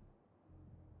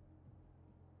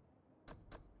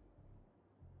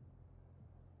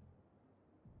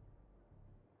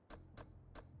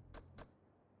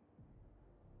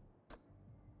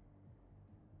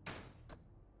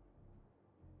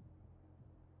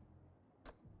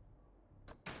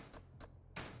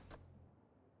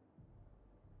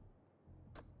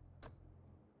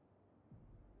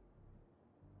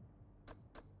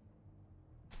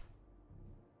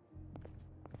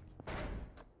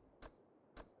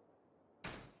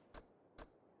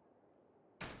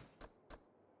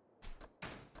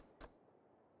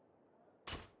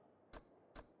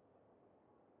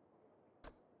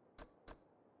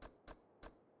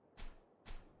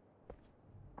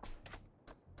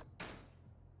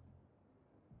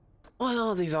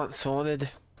 Well, these aren't sorted.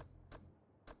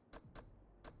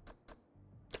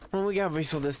 Well, we gotta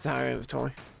refill this tire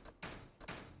inventory.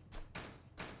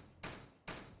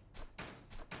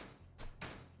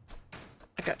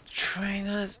 I got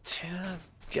trainers,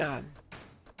 tuners, God.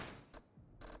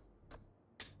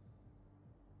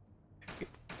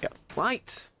 Got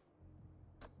lights.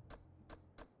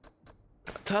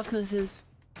 Toughnesses.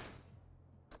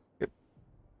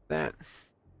 That.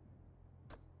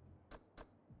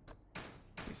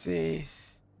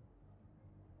 This.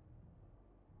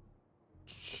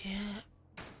 Yeah.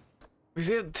 We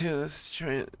see the tuners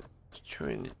train.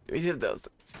 We see those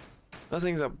things. Those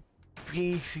things are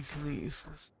basically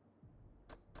useless.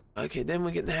 Okay, then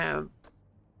we can have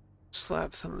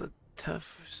slap some of the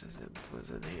toughnesses and put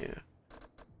in here.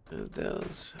 Move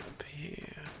those up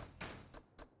here.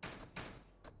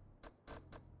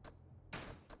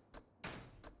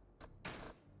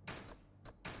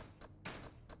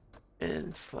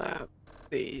 And slap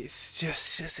these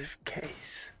just in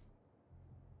case.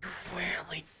 You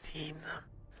rarely need them.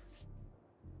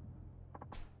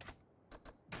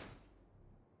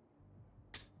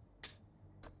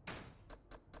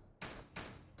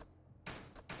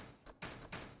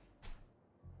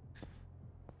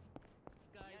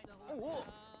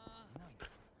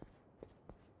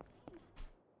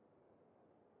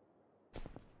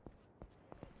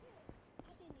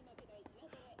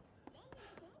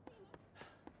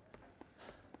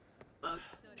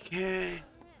 Okay.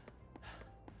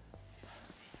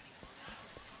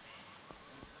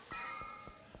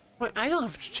 Wait, I don't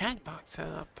have a chat box set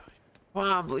up.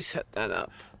 Probably set that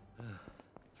up.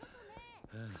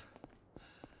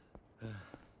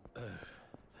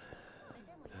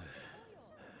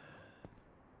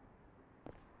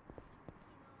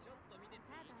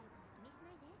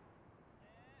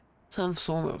 Some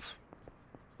sort of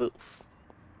oof.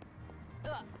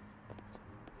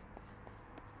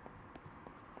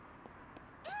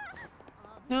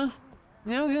 No,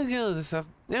 no, we can kill this stuff.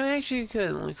 No, actually, you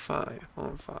could like 5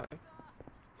 on 5.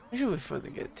 It should be fun to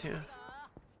get to.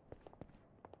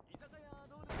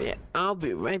 Yeah, I'll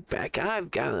be right back.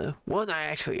 I've got one. I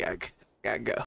actually gotta go.